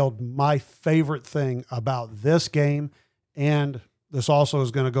you nailed my favorite thing about this game. And this also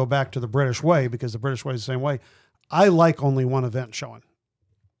is going to go back to the British way, because the British way is the same way. I like only one event showing.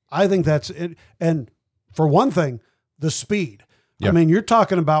 I think that's it. And for one thing, the speed. Yeah. I mean, you're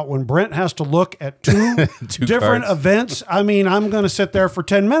talking about when Brent has to look at two different cards. events. I mean, I'm going to sit there for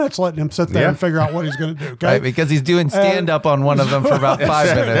 10 minutes letting him sit there and figure out what he's going to do. Okay? Right, because he's doing stand up on one of them for about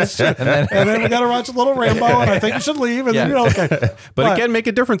 5 minutes. And then we got to watch a little Rambo, and I think you should leave. And then, okay. But it can make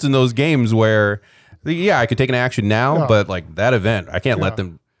a difference in those games where, I could take an action now, but like that event, I can't let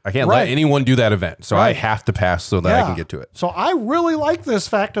them. I can't let anyone do that event, so I have to pass so that I can get to it. So I really like this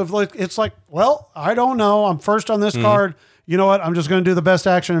fact of like, it's like, well, I don't know. I'm first on this card. You know what? I'm just going to do the best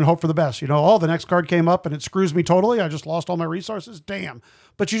action and hope for the best. The next card came up and it screws me totally. I just lost all my resources. Damn.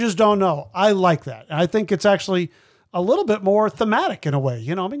 But you just don't know. I like that. I think it's actually a little bit more thematic in a way.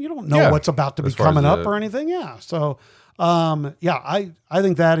 You don't know what's about to be coming up or anything. Yeah. So, I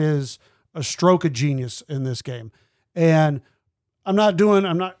think that is a stroke of genius in this game. And I'm not going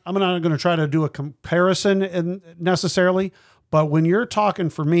to try to do a comparison necessarily, but when you're talking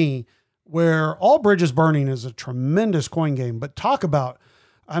for me, where All Bridges Burning is a tremendous coin game, but talk about,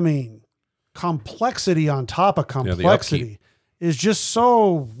 complexity on top of complexity is just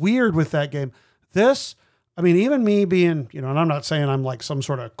so weird with that game. This, even me being, and I'm not saying I'm like some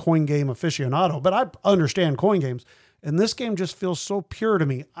sort of coin game aficionado, but I understand coin games, and this game just feels so pure to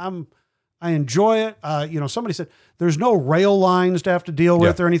me. I enjoy it. Somebody said there's no rail lines to have to deal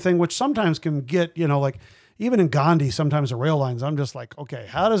with or anything, which sometimes can get, like even in Gandhi, sometimes the rail lines, I'm just like, okay,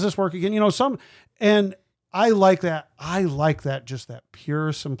 how does this work again? And I like that. I like that, just that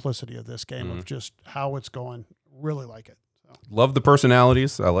pure simplicity of this game of just how it's going. Really like it. So. Love the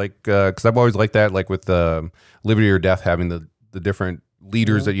personalities. I like, cause I've always liked that, like with Liberty or Death, having the different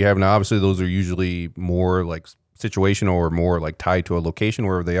leaders that you have. Now, obviously those are usually more like situational or more like tied to a location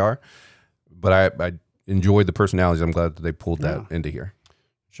wherever they are. But I enjoyed the personalities. I'm glad that they pulled that into here.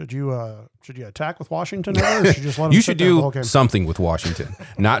 Should you attack with Washington, or should you just let them You sit should there the do whole game? something with Washington,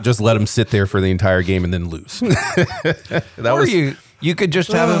 not just let them sit there for the entire game and then lose. You could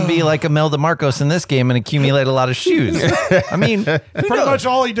just have him be like Imelda Marcos in this game and accumulate a lot of shoes. Pretty much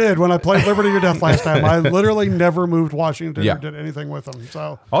all he did when I played Liberty or Death last time. I literally never moved Washington or did anything with him.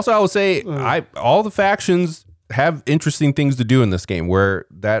 So also, I would say all the factions have interesting things to do in this game, where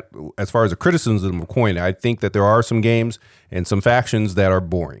that, as far as a criticism of coin, I think that there are some games and some factions that are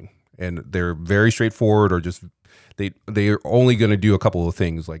boring and they're very straightforward, or just they're only going to do a couple of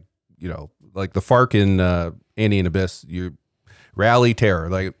things, like like the FARC in Andy and Abyss, you rally terror,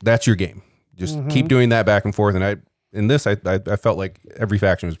 like that's your game. Just keep doing that back and forth. And I felt like every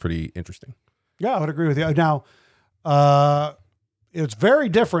faction was pretty interesting. Yeah, I would agree with you. Now, it's very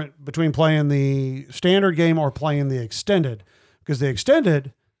different between playing the standard game or playing the extended, because the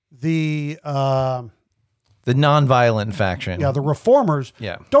extended, the non-violent faction. Yeah, the reformers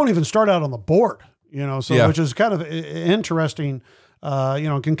don't even start out on the board, which is kind of interesting.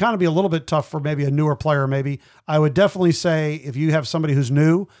 Can kind of be a little bit tough for maybe a newer player. Maybe I would definitely say if you have somebody who's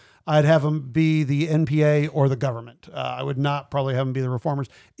new, I'd have them be the NPA or the government. I would not probably have them be the reformers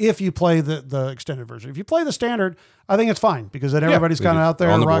if you play the extended version. If you play the standard, I think it's fine, because then everybody's kind of out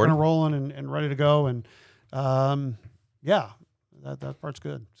there on the rocking board and rolling and ready to go. And that part's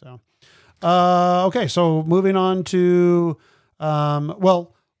good. So, okay. So moving on to,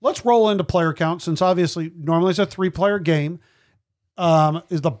 let's roll into player count, since obviously normally it's a 3-player game.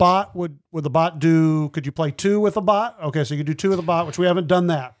 Is the bot, would the bot do, could you play 2 with a bot? Okay, so you could do 2 with a bot, which we haven't done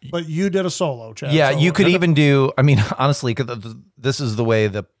that, but you did a solo, Chad. Yeah, solo. you could even do, honestly, 'cause this is the way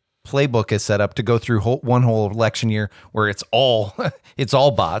the playbook is set up, to go through one whole election year where it's all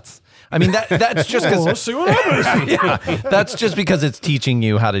bots. That's just because let's see what happens. that's just because it's teaching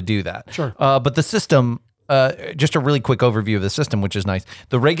you how to do that. Sure. But the system, just a really quick overview of the system, which is nice.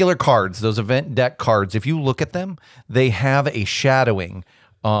 The regular cards, those event deck cards, if you look at them, they have a shadowing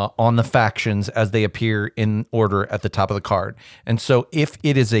on the factions as they appear in order at the top of the card. And so if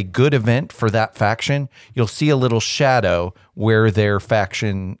it is a good event for that faction, you'll see a little shadow where their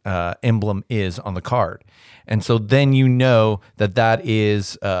faction emblem is on the card. And so then that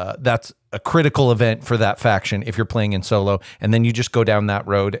is that's a critical event for that faction if you're playing in solo, and then you just go down that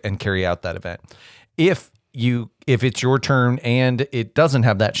road and carry out that event. If it's your turn and it doesn't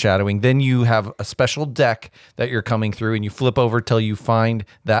have that shadowing, then you have a special deck that you're coming through, and you flip over till you find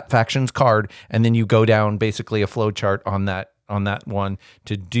that faction's card, and then you go down basically a flow chart on that one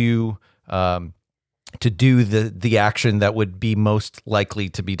to do the action that would be most likely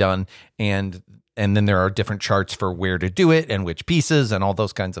to be done, and then there are different charts for where to do it and which pieces and all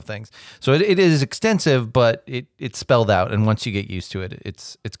those kinds of things. So it is extensive, but it's spelled out. And once you get used to it,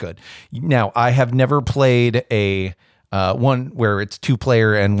 it's good. Now, I have never played a one where it's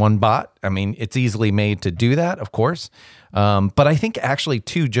 2-player and 1 bot. It's easily made to do that, of course. But I think actually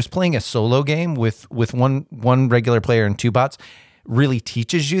too, just playing a solo game with one regular player and 2 bots really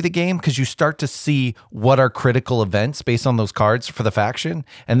teaches you the game because you start to see what are critical events based on those cards for the faction.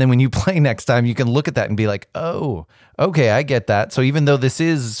 And then when you play next time, you can look at that and be like, oh, okay, I get that. So even though this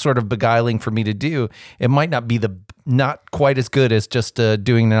is sort of beguiling for me to do, it might not be not quite as good as just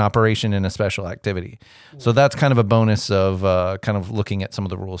doing an operation in a special activity. So that's kind of a bonus of kind of looking at some of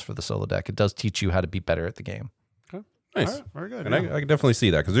the rules for the solo deck. It does teach you how to be better at the game. Okay. Nice. All right, very good. And I can definitely see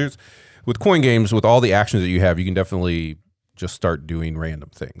that because with coin games, with all the actions that you have, you can definitely just start doing random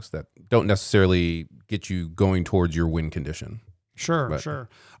things that don't necessarily get you going towards your win condition. Sure.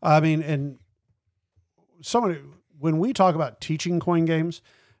 I mean, and when we talk about teaching coin games,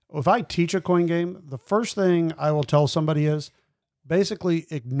 if I teach a coin game, the first thing I will tell somebody is basically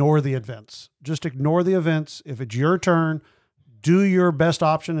ignore the events. Just ignore the events. If it's your turn, do your best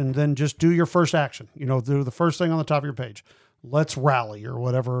option and then just do your first action. Do the first thing on the top of your page. Let's rally or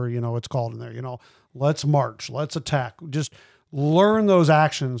whatever, it's called in there. Let's march, let's attack. Just learn those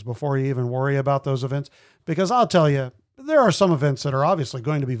actions before you even worry about those events. Because I'll tell you, there are some events that are obviously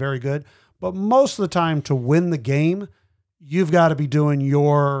going to be very good, but most of the time to win the game, you've got to be doing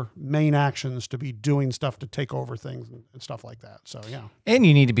your main actions, to be doing stuff to take over things and stuff like that. So, yeah. And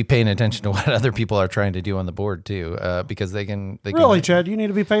you need to be paying attention to what other people are trying to do on the board too, because they can. Really, Chad, you need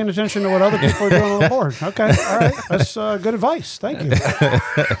to be paying attention to what other people are doing on the board. Okay. All right. That's good advice. Thank you.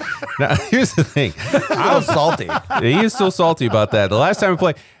 Now, here's the thing. I'm salty. He is still salty about that. The last time we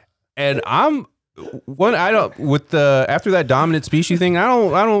played, and after that dominant species thing, I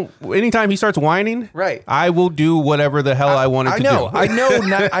don't anytime he starts whining, right, I will do whatever the hell I wanted to do. I know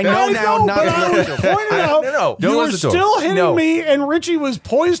now. But I was pointing out, you were still hitting me, and Richie was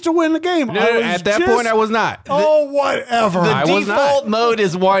poised to win the game. At that point, I was not. Oh, whatever. The default mode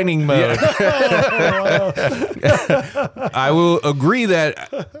is whining mode. I will agree that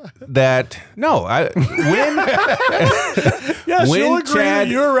no, yes, you'll agree that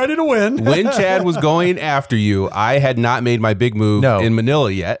you're ready to win. When Chad was going after you, I had not made my big move in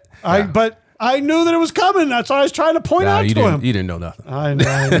Manila yet. But I knew that it was coming. That's what I was trying to point out to him. You didn't know nothing. I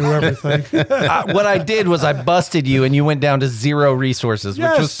knew everything. What I did was I busted you, and you went down to 0 resources,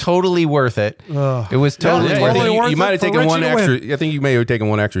 which was totally worth it. It was totally worth it. You might have taken one extra. I think you may have taken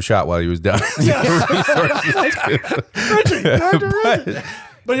one extra shot while he was down. Richie.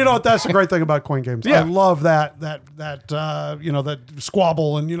 But you know what? That's the great thing about coin games. I love that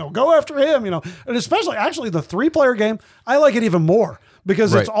squabble and, go after him, and especially actually the 3-player game. I like it even more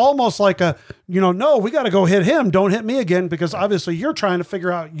because it's almost like no, we got to go hit him. Don't hit me again. Because obviously you're trying to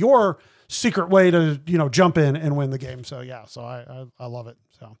figure out your secret way to, jump in and win the game. So yeah, so I love it.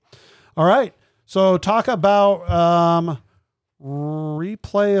 So, all right. So talk about,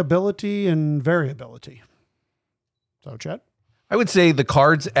 replayability and variability. So Chad? I would say the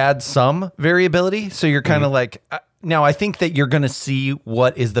cards add some variability. So you're kind of like, now I think that you're going to see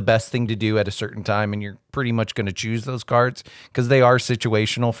what is the best thing to do at a certain time, and you're pretty much going to choose those cards because they are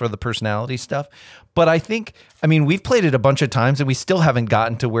situational for the personality stuff. But I think, we've played it a bunch of times and we still haven't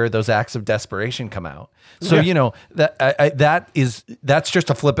gotten to where those acts of desperation come out. So, that's just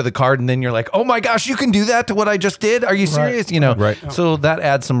a flip of the card. And then you're like, oh my gosh, you can do that to what I just did. Are you serious? Right. So that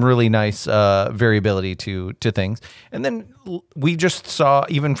adds some really nice variability to things. And then we just saw,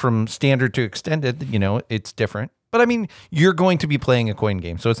 even from standard to extended, it's different. But you're going to be playing a coin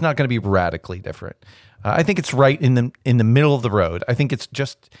game, so it's not going to be radically different. I think it's right in the middle of the road. I think it's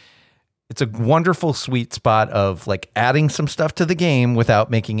a wonderful sweet spot of like adding some stuff to the game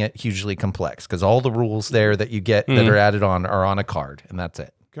without making it hugely complex, because all the rules there that you get that are added on are on a card, and that's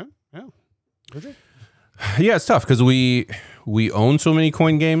it. Okay. Yeah. Okay. Yeah, it's tough because we own so many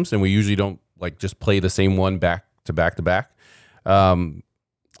coin games, and we usually don't like just play the same one back to back to back.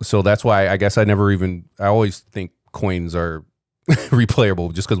 So that's why I guess I always think coins are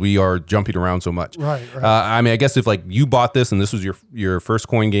replayable just because we are jumping around so much. Right. I guess if like you bought this and this was your first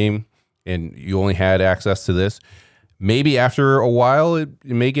coin game and you only had access to this, maybe after a while it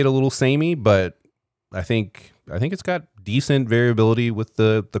may get a little samey, but I think it's got decent variability with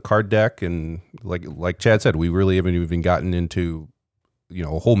the card deck, and like Chad said, we really haven't even gotten into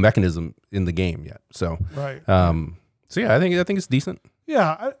a whole mechanism in the game yet. So right. So yeah, I think it's decent.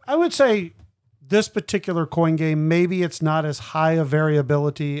 Yeah, I would say this particular coin game, maybe it's not as high a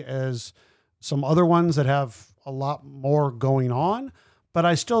variability as some other ones that have a lot more going on, but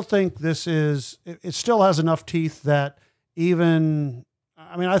I still think it still has enough teeth that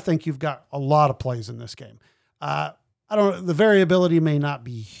I think you've got a lot of plays in this game. The variability may not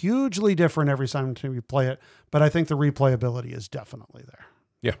be hugely different every time you play it, but I think the replayability is definitely there.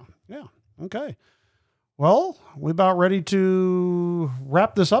 Yeah. Yeah. Okay. Well, we about ready to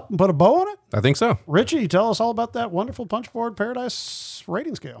wrap this up and put a bow on it. I think so. Richie, tell us all about that wonderful Punchboard Paradise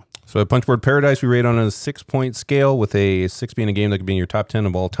rating scale. So at Punchboard Paradise, we rate on a 6-point scale, with a 6 being a game that could be in your top 10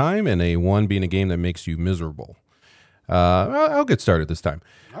 of all time and a 1 being a game that makes you miserable. I'll get started this time.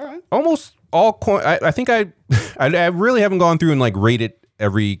 All right. Almost all coin. I think I really haven't gone through and like rated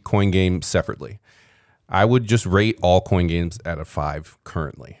every coin game separately. I would just rate all coin games at a 5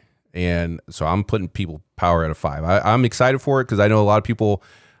 currently. And so I'm putting People Power at a 5. I'm excited for it because I know a lot of people,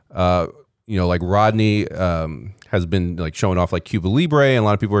 like Rodney has been like showing off like Cuba Libre, and a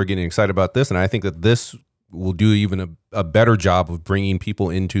lot of people are getting excited about this. And I think that this will do even a better job of bringing people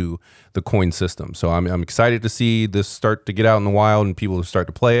into the coin system. So I'm excited to see this start to get out in the wild and people start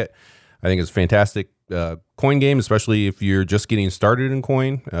to play it. I think it's a fantastic coin game, especially if you're just getting started in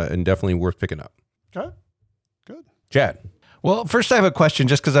coin, and definitely worth picking up. Okay. Good. Chad. Well, first I have a question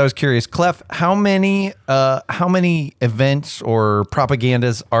just because I was curious. Clef, how many events or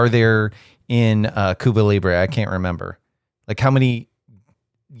propagandas are there in Cuba Libre? I can't remember. Like how many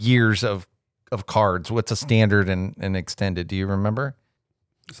years of cards? What's a standard and extended? Do you remember?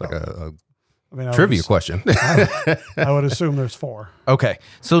 It's like a I trivia question. I would assume there's 4. Okay.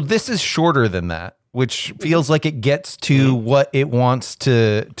 So this is shorter than that, which feels like it gets to what it wants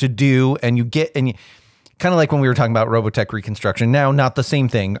to do. And you kind of like when we were talking about Robotech Reconstruction. Now, not the same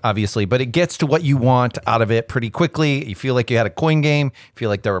thing, obviously, but it gets to what you want out of it pretty quickly. You feel like you had a coin game. You feel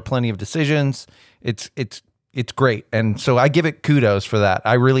like there were plenty of decisions. It's great. And so I give it kudos for that.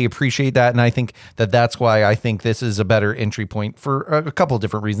 I really appreciate that. And I think that's why I think this is a better entry point for a couple of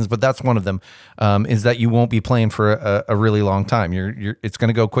different reasons, but that's one of them, is that you won't be playing for a really long time. It's going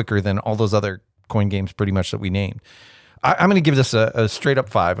to go quicker than all those other coin games pretty much that we named. I'm going to give this a straight up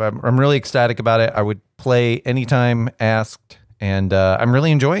 5. I'm really ecstatic about it. I would play anytime asked, and I'm really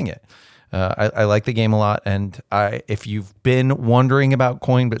enjoying it. I like the game a lot, and if you've been wondering about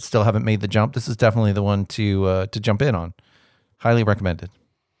coin but still haven't made the jump, this is definitely the one to jump in on. Highly recommended.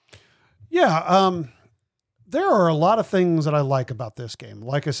 Yeah, there are a lot of things that I like about this game.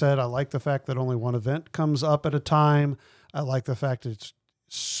 Like I said, I like the fact that only one event comes up at a time. I like the fact that it's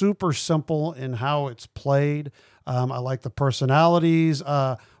super simple in how it's played. I like the personalities.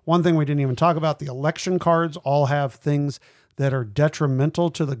 One thing we didn't even talk about, the election cards all have things that are detrimental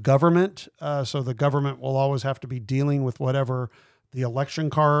to the government. So the government will always have to be dealing with whatever the election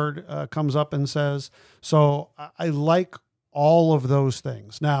card comes up and says. So I like all of those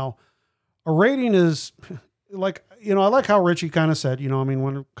things. Now, a rating is like, I like how Richie kind of said,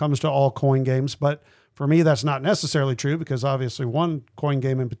 when it comes to all coin games, but for me, that's not necessarily true because obviously one coin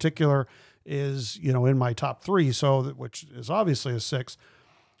game in particular is, in my top 3. So which is obviously a 6.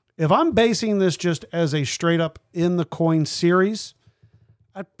 If I'm basing this just as a straight up in the coin series,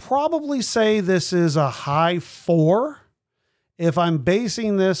 I'd probably say this is a high 4. If I'm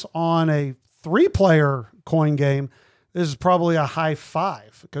basing this on a 3-player coin game, this is probably a high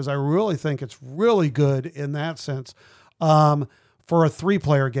 5 because I really think it's really good in that sense for a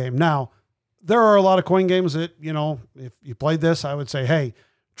 3-player game. Now, there are a lot of coin games that, if you played this, I would say, hey,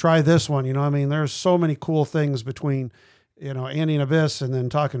 try this one. There's so many cool things between, Andean Abyss and then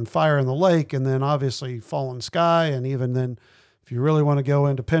talking Fire in the Lake and then obviously Fallen Sky. And even then, if you really want to go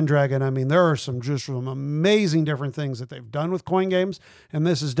into Pendragon, there are some amazing different things that they've done with coin games. And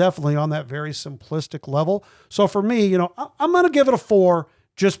this is definitely on that very simplistic level. So for me, I'm going to give it a 4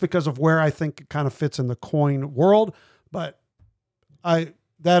 just because of where I think it kind of fits in the coin world. But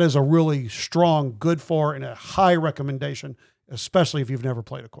that is a really strong, good 4 and a high recommendation, especially if you've never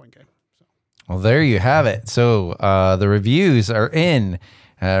played a coin game. Well, there you have it. So the reviews are in.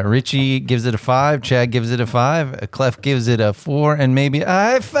 Richie gives it a 5. Chad gives it a 5. Clef gives it a 4 and maybe a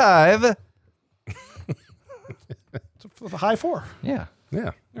high 5. It's a high 4. Yeah.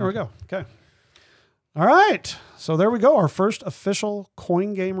 Yeah. There we go. Okay. All right. So there we go. Our first official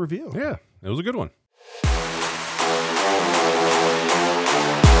coin game review. Yeah. It was a good one.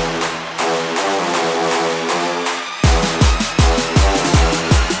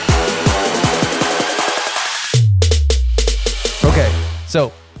 Okay,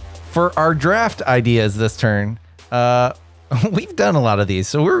 so for our draft ideas this turn, we've done a lot of these,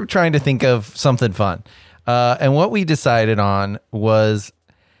 so we're trying to think of something fun. And what we decided on was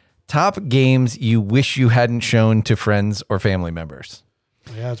top games you wish you hadn't shown to friends or family members.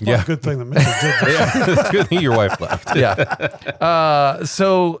 Yeah, it's a good thing that Mitchell did this. Yeah, it's a good thing your wife left. Yeah.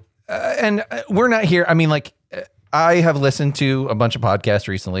 And we're not here. I have listened to a bunch of podcasts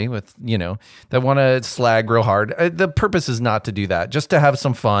recently with, that want to slag real hard. The purpose is not to do that, just to have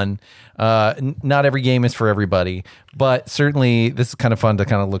some fun. Not every game is for everybody, but certainly this is kind of fun to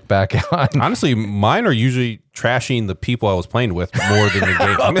kind of look back on. Honestly, mine are usually trashing the people I was playing with more than the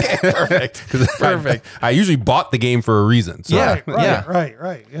game. Okay, perfect. Perfect. I usually bought the game for a reason. So. Yeah. Right.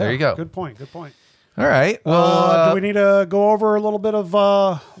 Yeah, There you go. Good point. All right. Well, do we need to go over a little bit of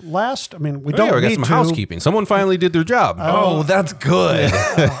last? I mean, we don't we got need some to. housekeeping. Someone finally did their job. oh, that's good.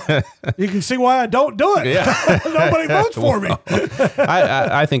 You can see why I don't do it. Yeah. Nobody votes for me.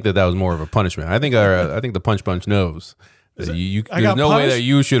 I think that was more of a punishment. I think the Punch Bunch knows. There's got no way punished? that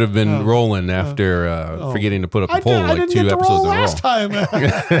you should have been rolling after forgetting to put up a poll I like didn't 2 get to roll episodes in a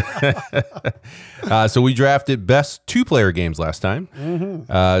row. last time. So we drafted best 2-player games last time.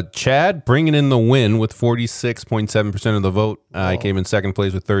 Chad bringing in the win with 46.7% of the vote. I came in second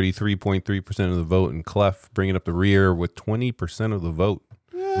place with 33.3% of the vote, and Clef bringing up the rear with 20% of the vote.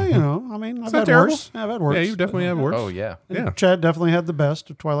 Yeah, I mean, I've not had terrible. worse. I've had worse. Yeah, you definitely have worse. Oh, yeah. Yeah. Chad definitely had the best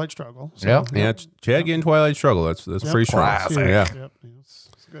of Twilight Struggle. So, Yep. Yeah, Chad getting Twilight Struggle. That's pretty strong. Classic. Yeah. Yep. It's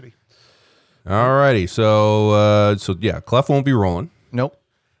a goodie. All righty. So Clef won't be rolling. Nope.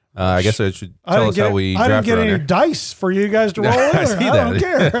 I guess I should tell us how we I didn't drafted get on any there. dice for you guys to roll either. see I don't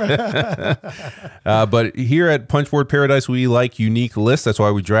that. care. But here at Punchboard Paradise, we like unique lists. That's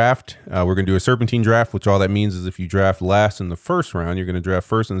why we draft. We're going to do a serpentine draft, which all that means is if you draft last in the first round, you're going to draft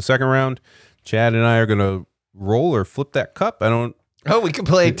first in the second round. Chad and I are going to roll or flip that cup. I don't. Oh, we can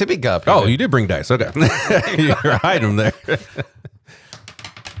play Tippy Cup. Oh, you did bring dice. Okay. You're hiding them there.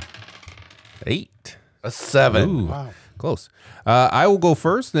 8. A 7. Ooh, Wow. close. I will go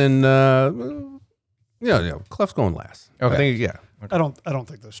first, and Clef's going last. Okay. I think, yeah. I don't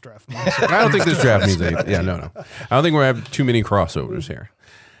think this draft. I don't think this draft needs anything. Yeah, no. I don't think we're having too many crossovers here.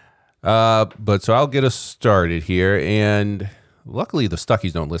 But so I'll get us started here, and luckily the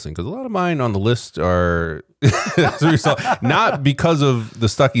Stuckies don't listen because a lot of mine on the list are not because of the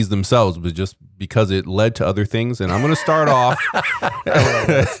Stuckies themselves, but just because it led to other things. And I'm going to start off.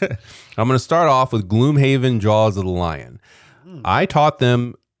 I'm going to start off with Gloomhaven: Jaws of the Lion. I taught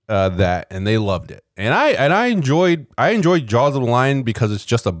them that, and they loved it. And I enjoyed Jaws of the Lion because it's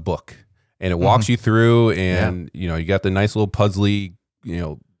just a book, and it walks you through, and you got the nice little puzzly,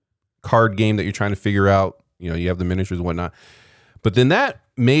 card game that you're trying to figure out. You have the miniatures and whatnot. But then that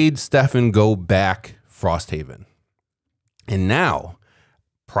made Stefan go back Frosthaven. And now,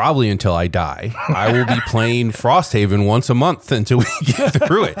 probably until I die, I will be playing Frosthaven once a month until we get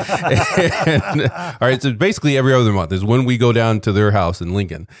through it. And, all right, so basically every other month is when we go down to their house in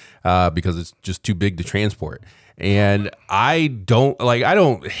Lincoln because it's just too big to transport. And I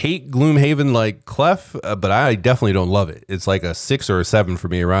don't hate Gloomhaven like Clef, but I definitely don't love it. It's like a 6 or a 7 for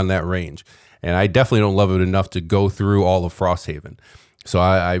me, around that range. And I definitely don't love it enough to go through all of Frosthaven. So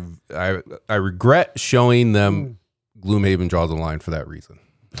I regret showing them Gloomhaven: Jaws of the Lion for that reason.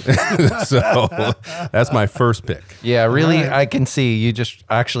 So that's my first pick. Yeah, really, I can see you just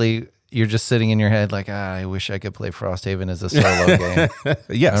you're just sitting in your head like, I wish I could play Frosthaven as a solo game.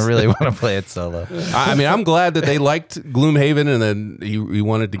 Yes. I really want to play it solo. I mean, I'm glad that they liked Gloomhaven, and then he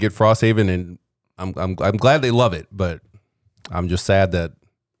wanted to get Frosthaven, and I'm glad they love it, but I'm just sad that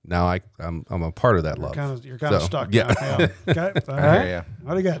now I'm a part of that love. You're kind of stuck. Yeah. Now. Okay. All right. Yeah.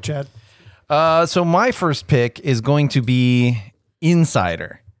 What do you got, Chad? So my first pick is going to be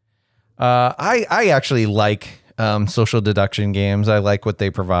Insider. I actually like social deduction games. I like what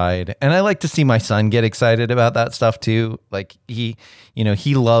they provide, and I like to see my son get excited about that stuff too. Like he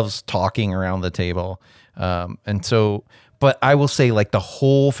loves talking around the table, and so. But I will say, like, the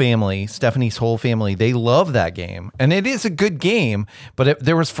whole family, Stephanie's whole family, they love that game. And it is a good game, but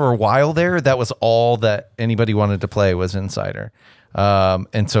there was, for a while there, that was all that anybody wanted to play was Insider.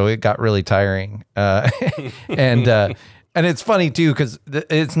 And so it got really tiring. And it's funny, too, because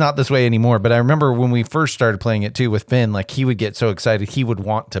it's not this way anymore. But I remember when we first started playing it, too, with Finn, like, he would get so excited, he would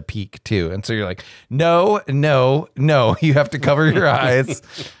want to peek, too. And so you're like, no, you have to cover your eyes.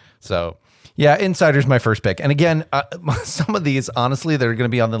 So... yeah, Insider's my first pick. And again, some of these, honestly, that are going to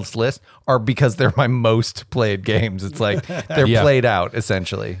be on this list are because they're my most played games. It's like they're played out,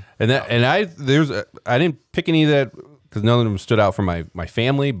 essentially. I didn't pick any that because none of them stood out for my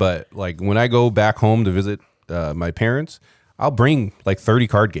family. But like when I go back home to visit my parents, I'll bring like 30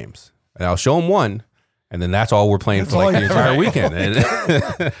 card games and I'll show them one. And then that's all we're playing for like the entire weekend. And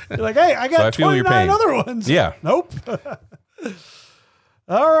you're like, hey, I got 29 other ones. Yeah. Nope.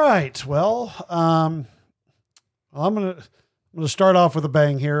 All right. Well, I'm gonna start off with a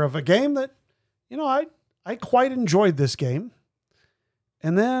bang here of a game that, I quite enjoyed this game,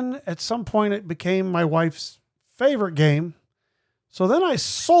 and then at some point it became my wife's favorite game. So then I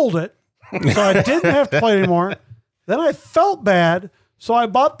sold it, so I didn't have to play it anymore. Then I felt bad, so I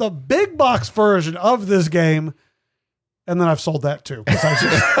bought the big box version of this game, and then I've sold that too.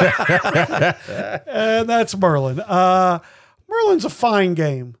 And that's Merlin. Merlin's a fine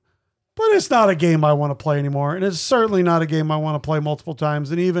game, but it's not a game I want to play anymore, and it's certainly not a game I want to play multiple times,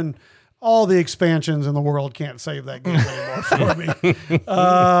 and even all the expansions in the world can't save that game anymore for me.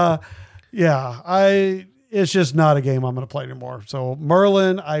 It's just not a game I'm going to play anymore. So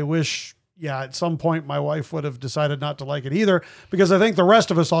Merlin, I wish, at some point my wife would have decided not to like it either, because I think the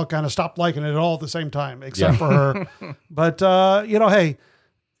rest of us all kind of stopped liking it all at the same time, except for her. But, hey,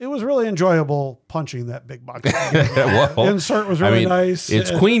 it was really enjoyable punching that big box. Well, Insert was really nice.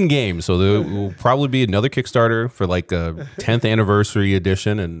 It's Queen Games, so there will probably be another Kickstarter for like a 10th anniversary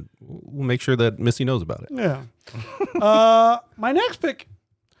edition, and we'll make sure that Missy knows about it. Yeah. My next pick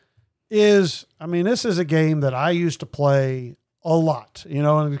is, this is a game that I used to play a lot,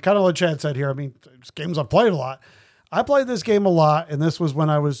 and kind of what Chad said here. It's games I've played a lot. I played this game a lot, and this was when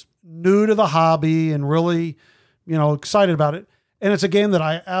I was new to the hobby and really, excited about it. And it's a game that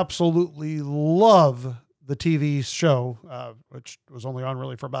I absolutely love, the TV show, which was only on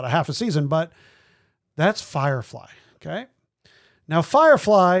really for about a half a season, but that's Firefly. Okay. Now,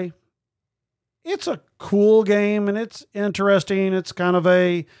 Firefly, it's a cool game and it's interesting. It's kind of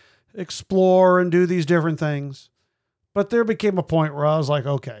a explore and do these different things. But there became a point where I was like,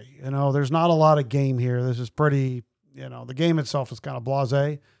 okay, there's not a lot of game here. This is pretty, the game itself is kind of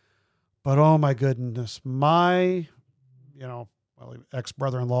blasé. But oh my goodness, my,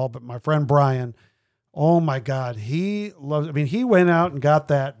 ex-brother-in-law, but my friend Brian, oh my God, he loves, he went out and got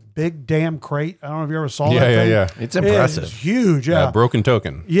that big damn crate. I don't know if you ever saw that thing. Yeah. It's impressive. It's huge. Yeah. Broken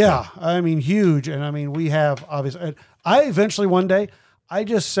Token. Yeah. Huge. And we have obviously, I eventually one day, I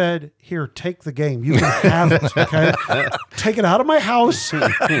just said, here, take the game. You can have it, okay? Take it out of my house.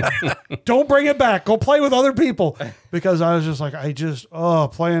 Don't bring it back. Go play with other people. Because I was just like,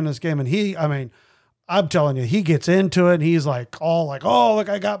 playing this game. And I'm telling you, he gets into it and he's like, oh, look,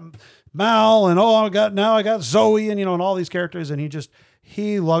 I got Mal and I got Zoe and, and all these characters. And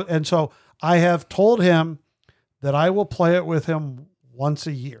he loves, and so I have told him that I will play it with him once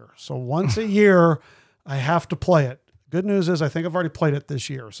a year. So once a year, I have to play it. Good news is I think I've already played it this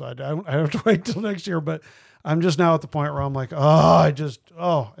year, so I have to wait till next year. But I'm just now at the point where I'm like, it's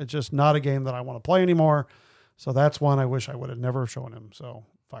just not a game that I want to play anymore. So that's one I wish I would have never shown him. So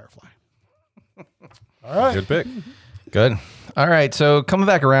Firefly. All right. Good pick. Good. All right. So coming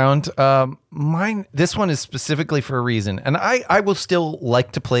back around, this one is specifically for a reason. And I will still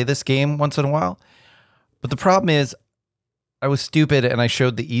like to play this game once in a while. But the problem is I was stupid and I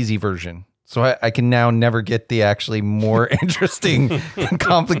showed the easy version. So I can now never get the actually more interesting and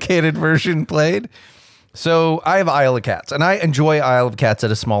complicated version played. So I have Isle of Cats, and I enjoy Isle of Cats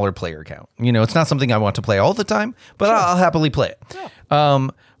at a smaller player count. It's not something I want to play all the time, but sure. I'll happily play it. Yeah.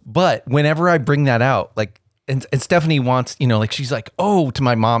 But whenever I bring that out, and Stephanie wants, she's like, to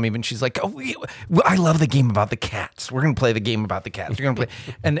my mom even, she's like, I love the game about the cats. We're going to play the game about the cats. You're going to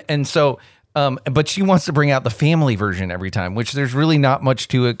play. And so... but she wants to bring out the family version every time, which there's really not much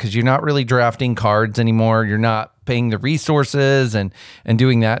to it because you're not really drafting cards anymore. You're not paying the resources and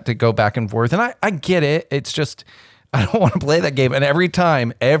doing that to go back and forth. And I get it. It's just, I don't want to play that game. And every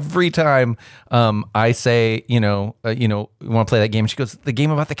time I say, we want to play that game, she goes, the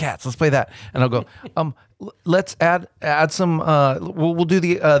game about the cats, let's play that. And I'll go, let's add some, we'll do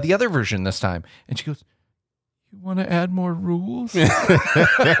the other version this time. And she goes, you want to add more rules?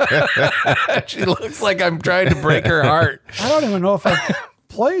 She looks like I'm trying to break her heart. I don't even know if I've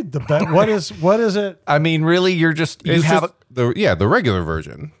played the bet. What is it? Really, the regular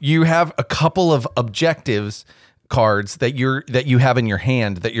version. You have a couple of objectives cards that you have in your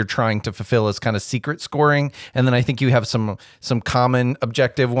hand that you're trying to fulfill as kind of secret scoring, and then I think you have some common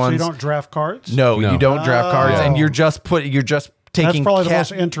objective ones. So you don't draft cards? No. You don't draft cards, and you're just taking. That's probably the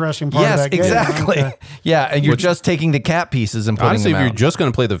most interesting part of that game. Yes, exactly. Okay. Yeah, and you're just taking the cat pieces and putting honestly, them out. if you're just going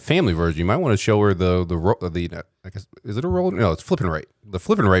to play the family version, you might want to show her the I guess, is it a roll? No, it's flip and right. The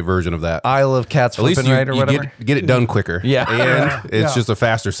flip and right version of that. Isle of Cats flip and right or whatever. Get it done quicker. Yeah. And it's just a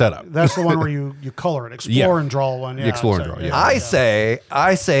faster setup. That's the one where you color it, explore and draw one. Yeah, explore and draw. Yeah. I say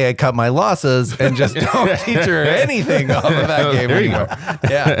I cut my losses and just don't teach her anything off of that game anymore.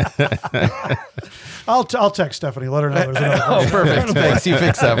 Yeah. I'll text Stephanie. Let her know there's another. Oh, perfect. Thanks. You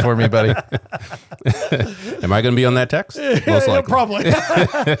fix that for me, buddy. Am I going to be on that text? Most likely. Probably.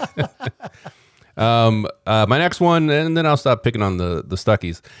 My next one, and then I'll stop picking on the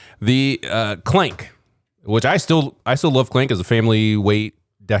Stuckies. The Clank, which I still love Clank as a family weight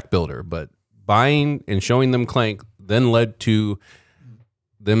deck builder, but buying and showing them Clank then led to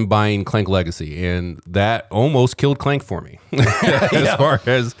them buying Clank Legacy, and that almost killed Clank for me. As far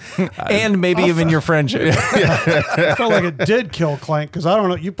as and maybe even your friendship. I felt like it did kill Clank because I don't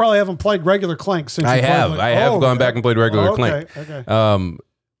know. You probably haven't played regular Clank since. I you played have. Clank. I have gone okay. back and played regular Oh, Clank. Okay.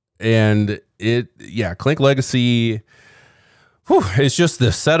 And Clank Legacy, it's just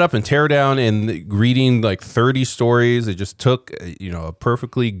the setup and teardown and reading like 30 stories. It just took, a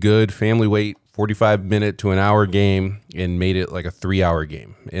perfectly good family weight, 45-minute to an hour game and made it like a 3-hour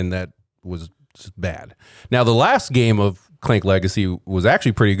game. And that was just bad. Now, the last game of Clank Legacy was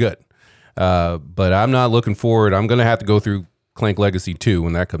actually pretty good. But I'm not looking forward. I'm going to have to go through Clank Legacy 2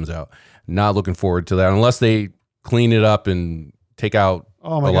 when that comes out. Not looking forward to that unless they clean it up and take out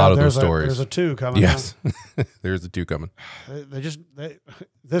Oh my a God, lot of those stories. There's a 2 coming. Yes, there's a 2 coming.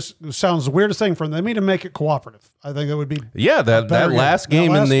 This sounds the weirdest thing from them. They need to make it cooperative. I think that would be Yeah, that better last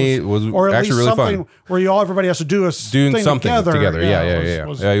game. game That in the was or at actually least really something fun. where everybody has to do Doing thing something together. Yeah.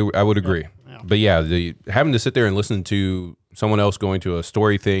 was- I would agree. But yeah, having to sit there and listen to someone else going to a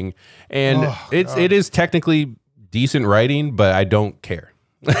story thing, and it is technically decent writing, but I don't care.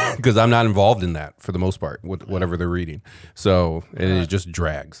 Because I'm not involved in that for the most part, with whatever they're reading. So it just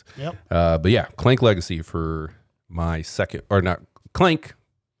drags. Yep. But yeah, Clank Legacy for my second, or not Clank,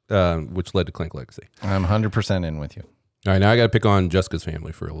 which led to Clank Legacy. I'm 100% in with you. All right, now I got to pick on Jessica's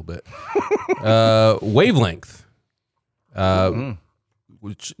family for a little bit. Wavelength.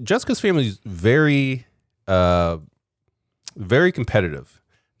 Which Jessica's family is very, very competitive.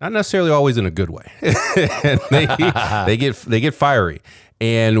 Not necessarily always in a good way. And they get fiery.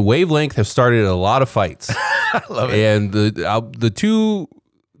 And Wavelength have started a lot of fights. I love it. And the 2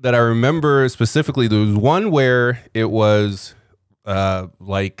 that I remember specifically, there was one where it was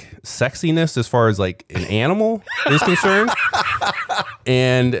like sexiness as far as like an animal is concerned.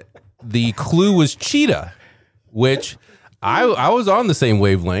 And the clue was cheetah, which I was on the same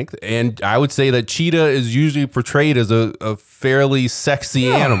wavelength, and I would say that cheetah is usually portrayed as a fairly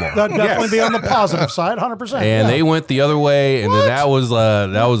sexy animal. That'd definitely be on the positive side, 100%. And they went the other way, and then that was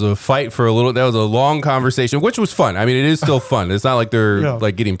a fight for a little. That was a long conversation, which was fun. I mean, it is still fun. It's not like they're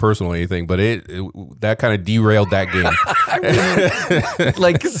like getting personal or anything, but that kind of derailed that game.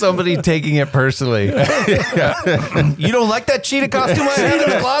 Like somebody taking it personally. You don't like that cheetah costume I have in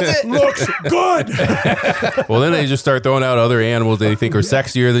the closet? Looks good. Well, then they just start throwing out other animals they think are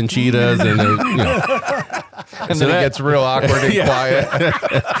sexier than cheetahs, and And then it gets real awkward and quiet.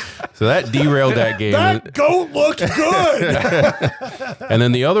 so that derailed that game. That goat looks good. And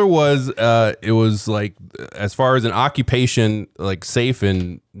then the other was it was like, as far as an occupation, like safe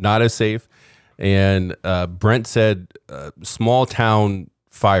and not as safe. And Brent said small town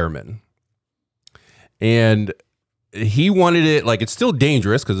fireman. And he wanted it, like, it's still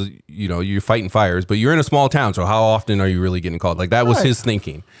dangerous because, you're fighting fires, but you're in a small town. So how often are you really getting called? Like, that was his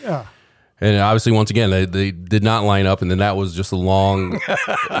thinking. Yeah. And obviously, once again, they did not line up. And then that was just a long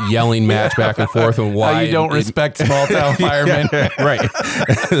yelling match back and forth. And why How you don't respect small town firemen. right.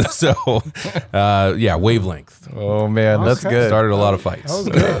 So, Wavelength. Oh, man, that's Okay. good. Started a lot of fights. That was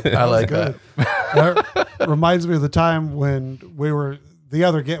good. I like that. That reminds me of the time when we were the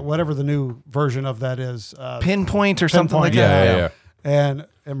other whatever the new version of that is. Pinpoint or something like Pinpoint, that. Yeah.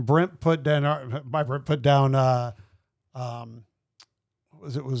 And Brent put down Wasn't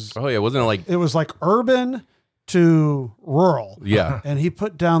it like, it was like urban to rural. yeah, And he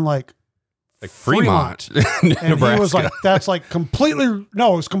put down like Fremont, and Nebraska. he was like, that's like completely,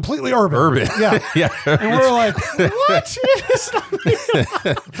 no, it was completely urban. Yeah. yeah. And we're like, what? It's not-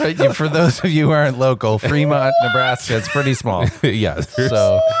 For those of you who aren't local, Fremont, Nebraska, it's pretty small. yeah.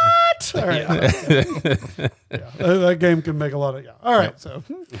 So All right. That game can make a lot of, All right. So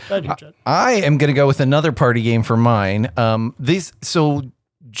thank you, Chad. I am going to go with another party game for mine.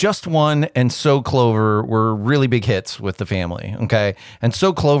 Just One and So Clover were really big hits with the family. Okay. And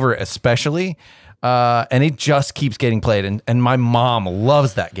So Clover, especially, and it just keeps getting played. And my mom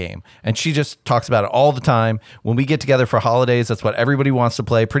loves that game. And she just talks about it all the time. When we get together for holidays, that's what everybody wants to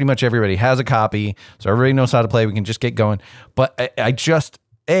play. Pretty much everybody has a copy. So everybody knows how to play. We can just get going. But I've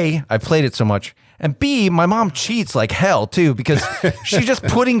played it so much. And B, my mom cheats like hell too, because she's just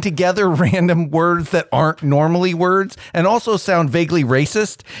putting together random words that aren't normally words and also sound vaguely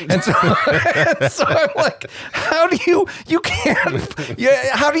racist. And so I'm like, how do you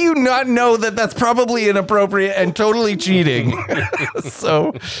not know that that's probably inappropriate and totally cheating?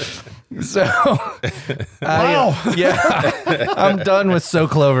 So I'm done with So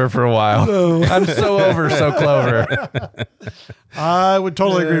Clover for a while. I'm so over So Clover. I would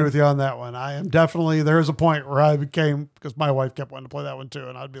totally agree with you on that one. I am definitely, there is a point where I became, because my wife kept wanting to play that one too.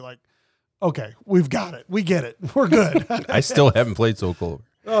 And I'd be like, Okay, we've got it. We get it. We're good. I still haven't played Soul Calibur,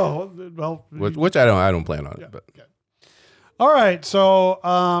 Oh, well. which I don't plan on it. But Okay. All right. So,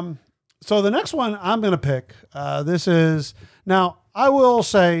 so the next one I'm going to pick, this is, now I will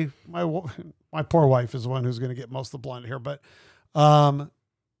say my poor wife is the one who's going to get most of the blunt here, but,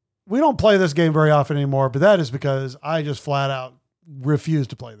 we don't play this game very often anymore, but that is because I just flat out refuse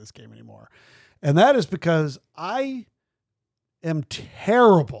to play this game anymore. And that is because I am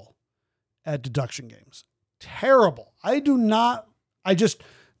terrible at deduction games. Terrible. They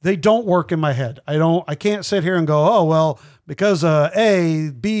don't work in my head. I can't sit here and go, oh, well, because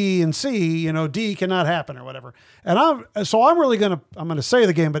A, B, and C, D cannot happen or whatever. And I'm really going to say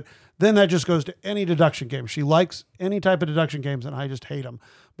the game, but then that just goes to any deduction game. She likes any type of deduction games and I just hate them.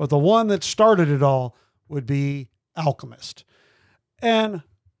 But the one that started it all would be Alchemist. And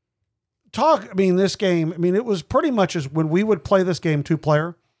this game, it was pretty much as when we would play this game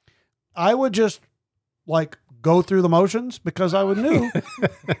 2-player, I would just like go through the motions because I knew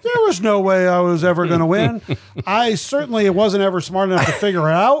there was no way I was ever going to win. I certainly wasn't ever smart enough to figure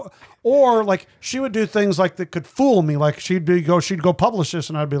it out. Or like she would do things like that could fool me. Like she'd go publish this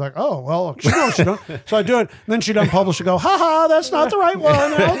and I'd be like, oh, well, she don't. So I'd do it. And then she'd unpublish and go, that's not the right one.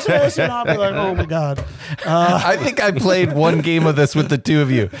 And I'd be like, oh my God. I think I played one game of this with the two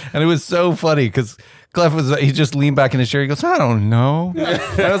of you. And it was so funny because Clef he just leaned back in his chair. He goes, I don't know.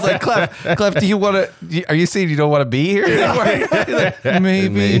 And I was like, Clef, do you want to, are you saying you don't want to be here anymore? He's like,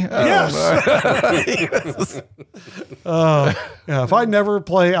 maybe. Yes. If I never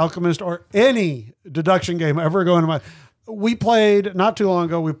play Alchemist or any deduction game ever go into we played not too long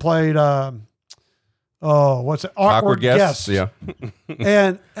ago, we played, what's it? Awkward Guests. Yeah.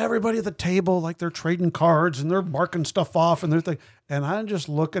 And everybody at the table, like they're trading cards and they're marking stuff off and and I'm just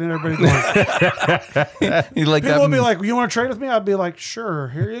looking at everybody going, people would be like, you want to trade with me? I'd be like, sure,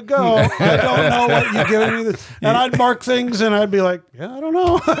 here you go. I don't know what you're giving me. And I'd mark things and I'd be like, yeah, I don't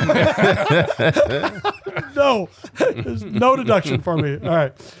know. No, there's no deduction for me. All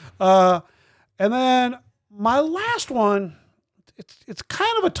right. And then my last one, it's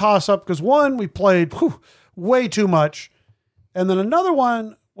kind of a toss up because one, we played way too much. And then another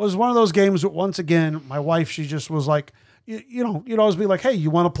one was one of those games that once again, my wife, she just was like, you'd always be like, hey,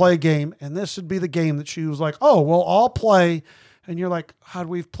 you want to play a game? And this would be the game that she was like, oh, well, I'll play. And you're like, God,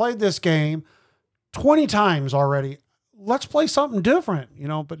 we've played this game 20 times already. Let's play something different,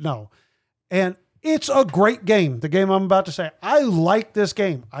 but no. And it's a great game. The game I'm about to say, I like this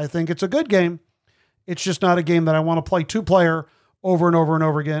game. I think it's a good game. It's just not a game that I want to play 2-player over and over and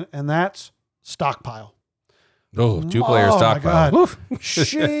over again. And that's Stockpile. Oh, 2-player Stockpile. My God.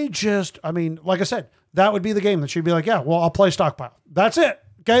 She just, like I said, that would be the game that she'd be like, yeah, well, I'll play Stockpile. That's it.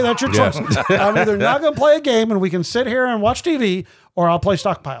 Okay, that's your choice. I'm either not going to play a game and we can sit here and watch TV, or I'll play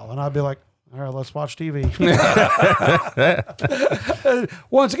Stockpile. And I'd be like, all right, let's watch TV.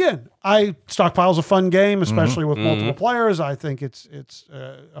 Once again, Stockpile's a fun game, especially with multiple players. I think it's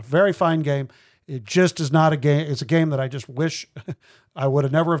a very fine game. It just is not a game. It's a game that I just wish I would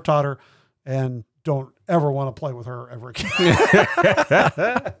have never have taught her, and don't ever want to play with her ever again.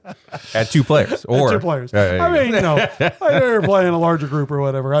 At 2 players. Or at 2 players. If you're playing a larger group or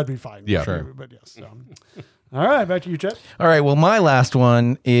whatever, I'd be fine. Yeah, sure. But yes. All right, back to you, Chet. All right. Well, my last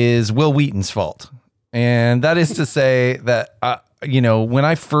one is Will Wheaton's fault. And that is to say that, when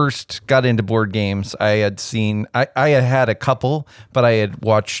I first got into board games, I had seen, I had a couple, but I had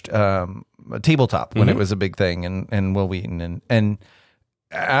watched Tabletop when it was a big thing, and Will Wheaton. And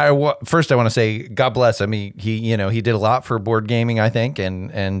first I want to say, God bless him. He did a lot for board gaming, I think.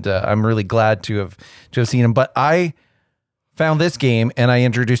 And I'm really glad to have seen him. But I found this game and I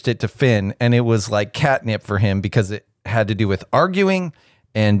introduced it to Finn, and it was like catnip for him because it had to do with arguing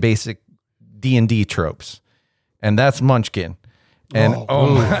and basic D&D tropes. And that's Munchkin. And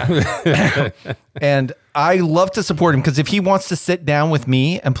and I love to support him because if he wants to sit down with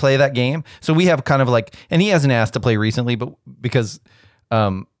me and play that game, so we have kind of like, and he hasn't asked to play recently, but because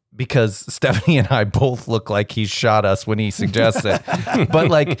Stephanie and I both look like he shot us when he suggests it. But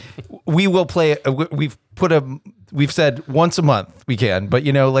like, we will play. We've said once a month we can, but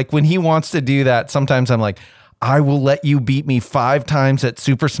like when he wants to do that, sometimes I'm like, I will let you beat me 5 times at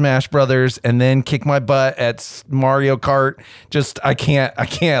Super Smash Brothers and then kick my butt at Mario Kart. I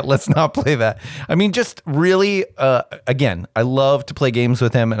can't. Let's not play that. Just really, again, I love to play games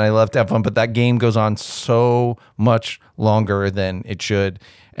with him and I love to have fun, but that game goes on so much longer than it should.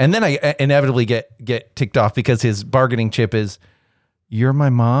 And then I inevitably get ticked off because his bargaining chip is, you're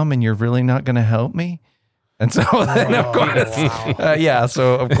my mom and you're really not going to help me? And so then of course,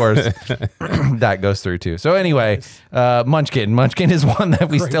 so of course that goes through too. So anyway, Munchkin is one that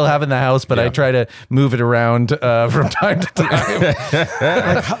we still have in the house, but I try to move it around from time to time. Like,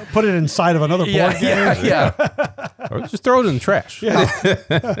 put it inside of another board game. Yeah. Or just throw it in the trash. Yeah.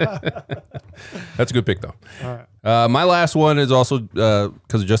 That's a good pick, though. All right. My last one is also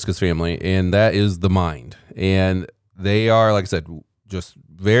because of Jessica's family, and that is The Mind. And they are, like I said, just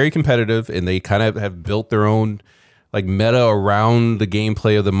very competitive, and they kind of have built their own like meta around the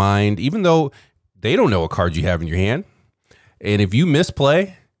gameplay of The Mind, even though they don't know what cards you have in your hand. And if you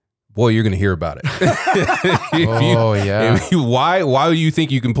misplay, boy, you're going to hear about it. Why do you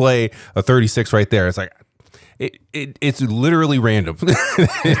think you can play a 36 right there? It's like, it's literally random.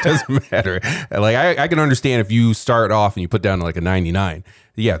 It doesn't matter. Like I can understand if you start off and you put down like a 99.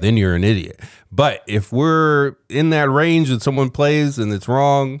 Yeah, then you're an idiot. But if we're in that range and someone plays and it's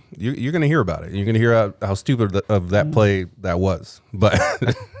wrong, you're going to hear about it. You're going to hear how stupid of that play that was. But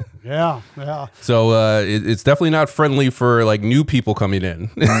yeah. So it's definitely not friendly for like new people coming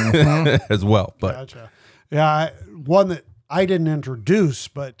in as well. But Gotcha. Yeah, one that I didn't introduce,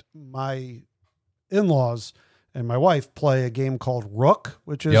 but my in-laws and my wife play a game called Rook,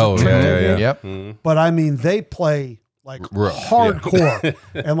 which is a trick game. Yep. Mm-hmm. But I mean, they play like Rook, hardcore.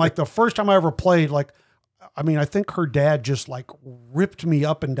 And like the first time I ever played, like, I mean, I think her dad just like ripped me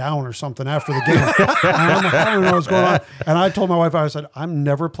up and down or something after the game. And I don't know what's going on. And I told my wife, I said, I'm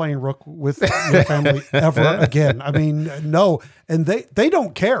never playing Rook with your family ever again. I mean, no. And they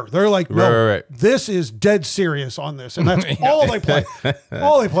don't care. They're like, no, Right. this is dead serious on this. And that's all they play.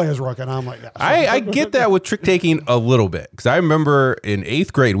 All they play is Rook. And I'm like, yeah. So I get that with trick taking a little bit, because I remember in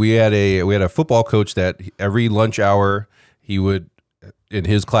 8th grade we had a football coach that every lunch hour he would, in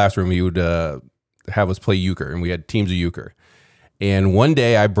his classroom, he would have us play euchre, and we had teams of euchre. And one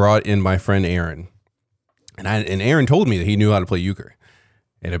day I brought in my friend Aaron, and Aaron told me that he knew how to play euchre,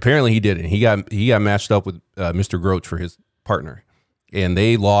 and apparently he didn't. He got matched up with Mr. Groach for his partner, and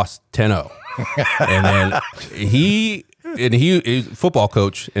they lost 10-0. And then he football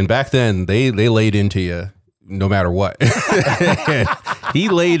coach, and back then they laid into you no matter what. He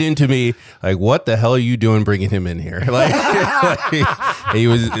laid into me like, what the hell are you doing bringing him in here? Like, he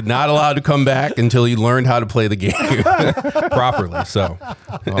was not allowed to come back until he learned how to play the game properly. So,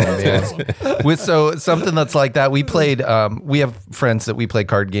 So something that's like that, we played, we have friends that we play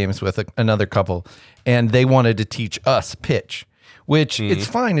card games with, another couple, and they wanted to teach us pitch, which it's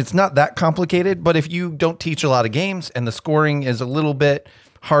fine. It's not that complicated, but if you don't teach a lot of games and the scoring is a little bit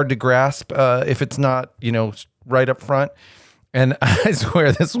hard to grasp, if it's not, right up front. And I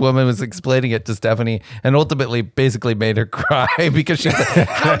swear this woman was explaining it to Stephanie and ultimately basically made her cry, because she's like,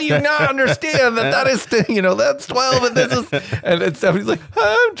 how do you not understand that is, that's 12 and this is, and Stephanie's like,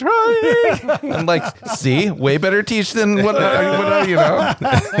 I'm trying. I'm like, see, way better teach than what Oh,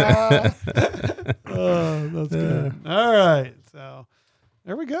 that's good. All right. So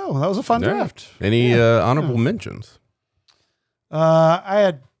there we go. That was a fun draft. Any honorable mentions? I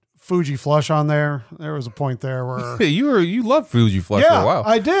had Fuji Flush on there. There was a point there where you loved Fuji Flush for a while.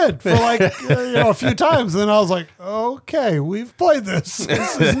 I did for like a few times. And then I was like, okay, we've played this.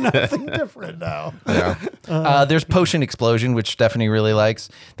 This is nothing different now. Yeah. There's Potion Explosion, which Stephanie really likes.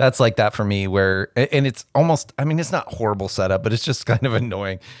 That's like that for me, and it's almost, I mean, it's not horrible setup, but it's just kind of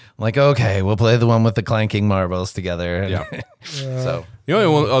annoying. I'm like, okay, we'll play the one with the clanking marbles together. Yeah. So the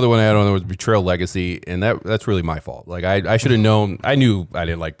only other one I had on there was Betrayal Legacy, and that's really my fault. Like I should have known. I knew I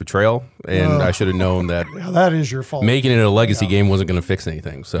didn't like Betrayal, and I should have known that. Yeah, that is your fault. Making it a legacy game wasn't going to fix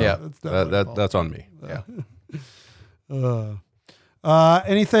anything. So that's on me. yeah.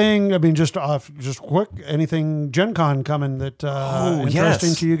 Anything? I mean, just quick. Anything Gen Con coming that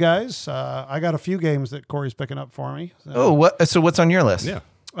interesting to you guys? I got a few games that Corey's picking up for me. So. So what's on your list? Yeah.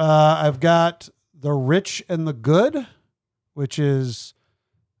 I've got The Rich and the Good, which is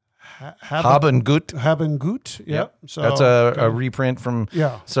Haben Gut. Haben Gut. Yep. So that's a reprint from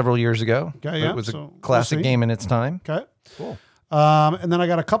Yeah. several years ago. Okay, yeah. It was a So classic we'll see. game in its time. Okay. Cool. And then I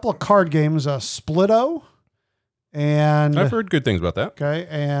got a couple of card games, Splitto and I've heard good things about that. okay,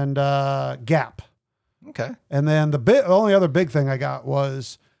 and Gap. Okay. And then the only other big thing I got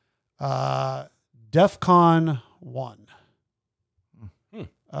was DEF CON 1,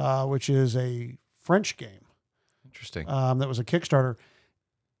 which is a French game. Interesting. That was a Kickstarter.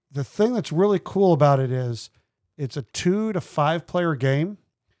 The thing that's really cool about it is it's a 2 to 5 player game,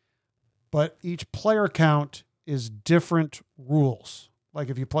 but each player count is different rules. Like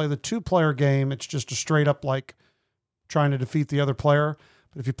if you play the 2 player game, it's just a straight up like trying to defeat the other player.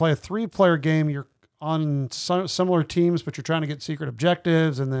 But if you play a 3 player game, you're on similar teams, but you're trying to get secret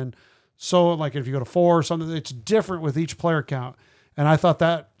objectives and then so like if you go to 4 or something, it's different with each player count. And I thought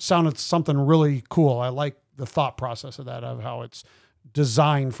that sounded something really cool. I like the thought process of that, of how it's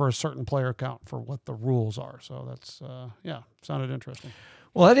designed for a certain player count for what the rules are. So that's, sounded interesting.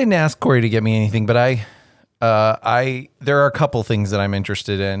 Well, I didn't ask Corey to get me anything, but there are a couple things that I'm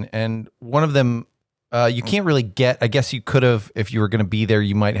interested in. And one of them, you can't really get, I guess you could have, if you were going to be there,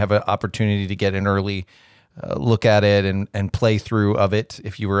 you might have an opportunity to get an early look at it and play through of it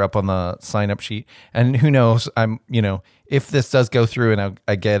if you were up on the sign up sheet. And who knows, if this does go through and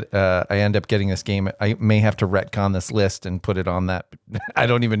I end up getting this game, I may have to retcon this list and put it on that. I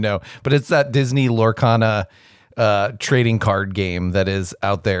don't even know, but it's that Disney Lorcana trading card game that is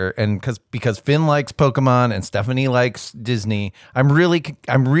out there. And because Finn likes Pokemon and Stephanie likes Disney, I'm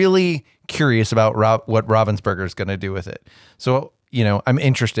really curious about what Ravensburger is going to do with it. So, I'm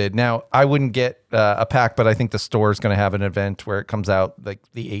interested. Now, I wouldn't get a pack, but I think the store is going to have an event where it comes out like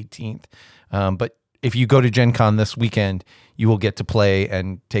the 18th. But if you go to Gen Con this weekend, you will get to play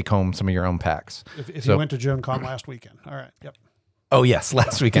and take home some of your own packs. If you went to Gen Con last weekend. All right. Yep. Oh, yes.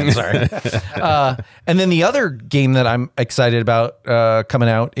 Last weekend. Sorry. And then the other game that I'm excited about coming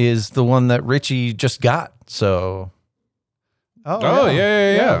out is the one that Richie just got. So.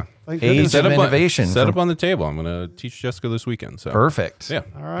 Yeah. Age of Innovation. Set up on the table. I'm going to teach Jessica this weekend. So. Perfect. Yeah.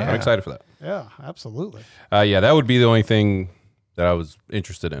 All right. I'm excited for that. Yeah, absolutely. That would be the only thing that I was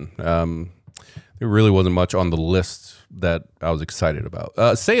interested in. There really wasn't much on the list that I was excited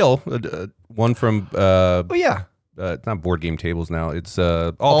about. Sale, one from... it's not board game tables now. It's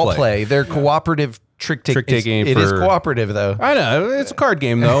all play. They're cooperative trick taking. It is cooperative, though. I know. It's a card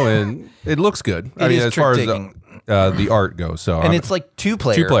game, though, and it looks good. As far as the art goes. So and it's like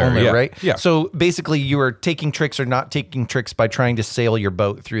two-player only, yeah, right? Yeah. So basically, you are taking tricks or not taking tricks by trying to sail your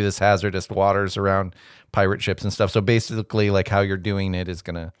boat through this hazardous waters around pirate ships and stuff. So basically, like how you're doing it is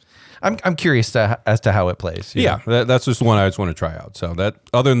gonna. I'm curious as to how it plays. Yeah, that's just one I just want to try out. So that,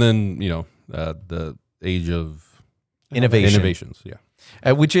 other than the Age of Innovations,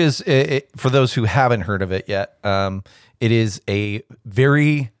 yeah. Which is for those who haven't heard of it yet. It is a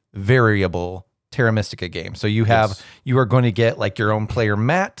very variable Terra Mystica game. So you are going to get like your own player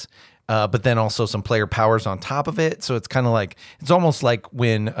mat, but then also some player powers on top of it. So it's kind of like, it's almost like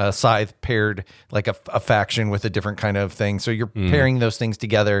when Scythe paired like a faction with a different kind of thing. So you're pairing those things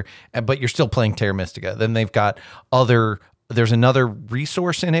together, but you're still playing Terra Mystica. Then they've got there's another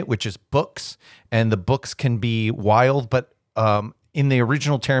resource in it, which is books, and the books can be wild, but in the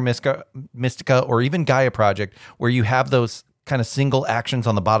original Terra Mystica or even Gaia Project, where you have those kind of single actions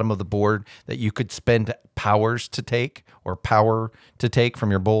on the bottom of the board that you could spend power to take from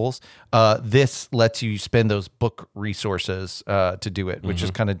your bowls. This lets you spend those book resources to do it, which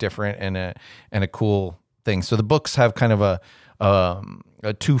is kind of different and a cool thing. So the books have kind of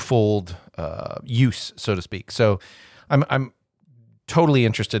a twofold use, so to speak. So I'm totally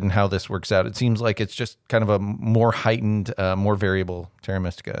interested in how this works out. It seems like it's just kind of a more heightened, more variable Terra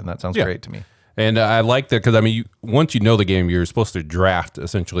Mystica, and that sounds great to me. And I like that because once you know the game, you're supposed to draft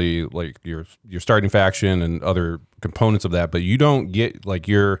essentially like your starting faction and other components of that, but you don't get like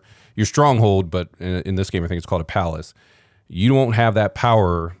your stronghold. But in this game, I think it's called a palace. You won't have that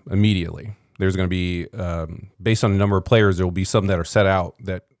power immediately. There's going to be based on the number of players, there will be some that are set out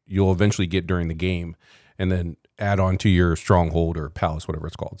that you'll eventually get during the game, and then add on to your stronghold or palace, whatever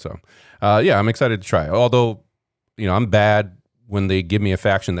it's called. So, I'm excited to try it. Although, I'm bad when they give me a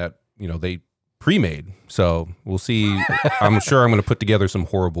faction that they pre-made, so we'll see. I'm sure I'm going to put together some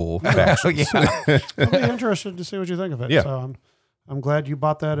horrible factions. I'll be interested to see what you think of it. Yeah. So I'm glad you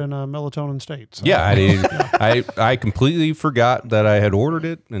bought that in Melatonin State. So. Yeah, I completely forgot that I had ordered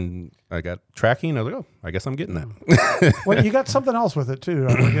it, and I got tracking. I was like, I guess I'm getting that. Well, you got something else with it too.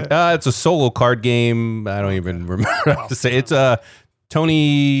 It's a solo card game. I don't even remember how to say. It's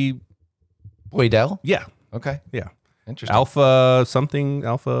Tony Waddell. Yeah. Okay. Yeah. Interesting. Alpha something.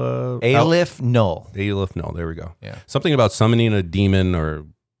 Alpha. Aleph Null. Aleph Null. There we go. Yeah. Something about summoning a demon or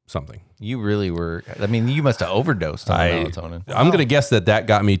something. You really were. I mean, you must have overdosed on melatonin. I'm going to guess that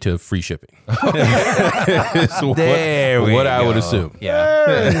got me to free shipping. What I would assume.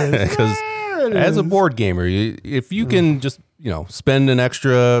 Yeah. Because as a board gamer, if you can just spend an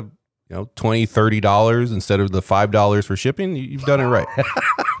extra $20-$30 instead of the $5 for shipping, you've done it right.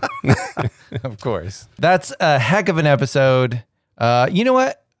 Of course. That's a heck of an episode. You know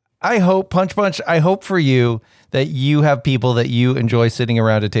what? I hope, Punch, I hope for you that you have people that you enjoy sitting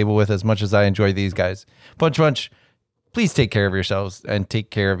around a table with as much as I enjoy these guys. Punch, please take care of yourselves and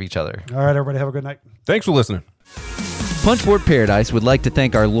take care of each other. All right, everybody, have a good night. Thanks for listening. Punchboard Paradise would like to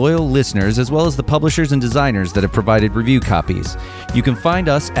thank our loyal listeners as well as the publishers and designers that have provided review copies. You can find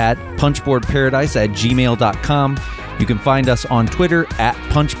us at punchboardparadise@gmail.com. You can find us on Twitter at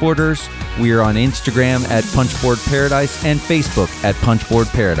Punchboarders. We are on Instagram at Punchboard Paradise and Facebook at Punchboard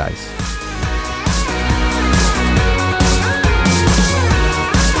Paradise.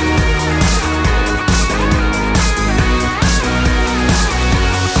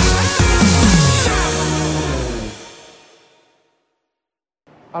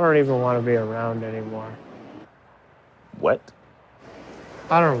 I don't even want to be around anymore. What?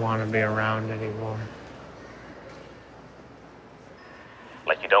 I don't want to be around anymore.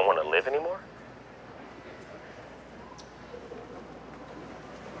 Like you don't want to live anymore?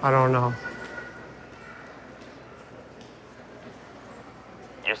 I don't know.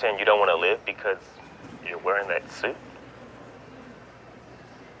 You're saying you don't want to live because you're wearing that suit?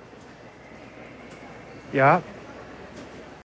 Yeah.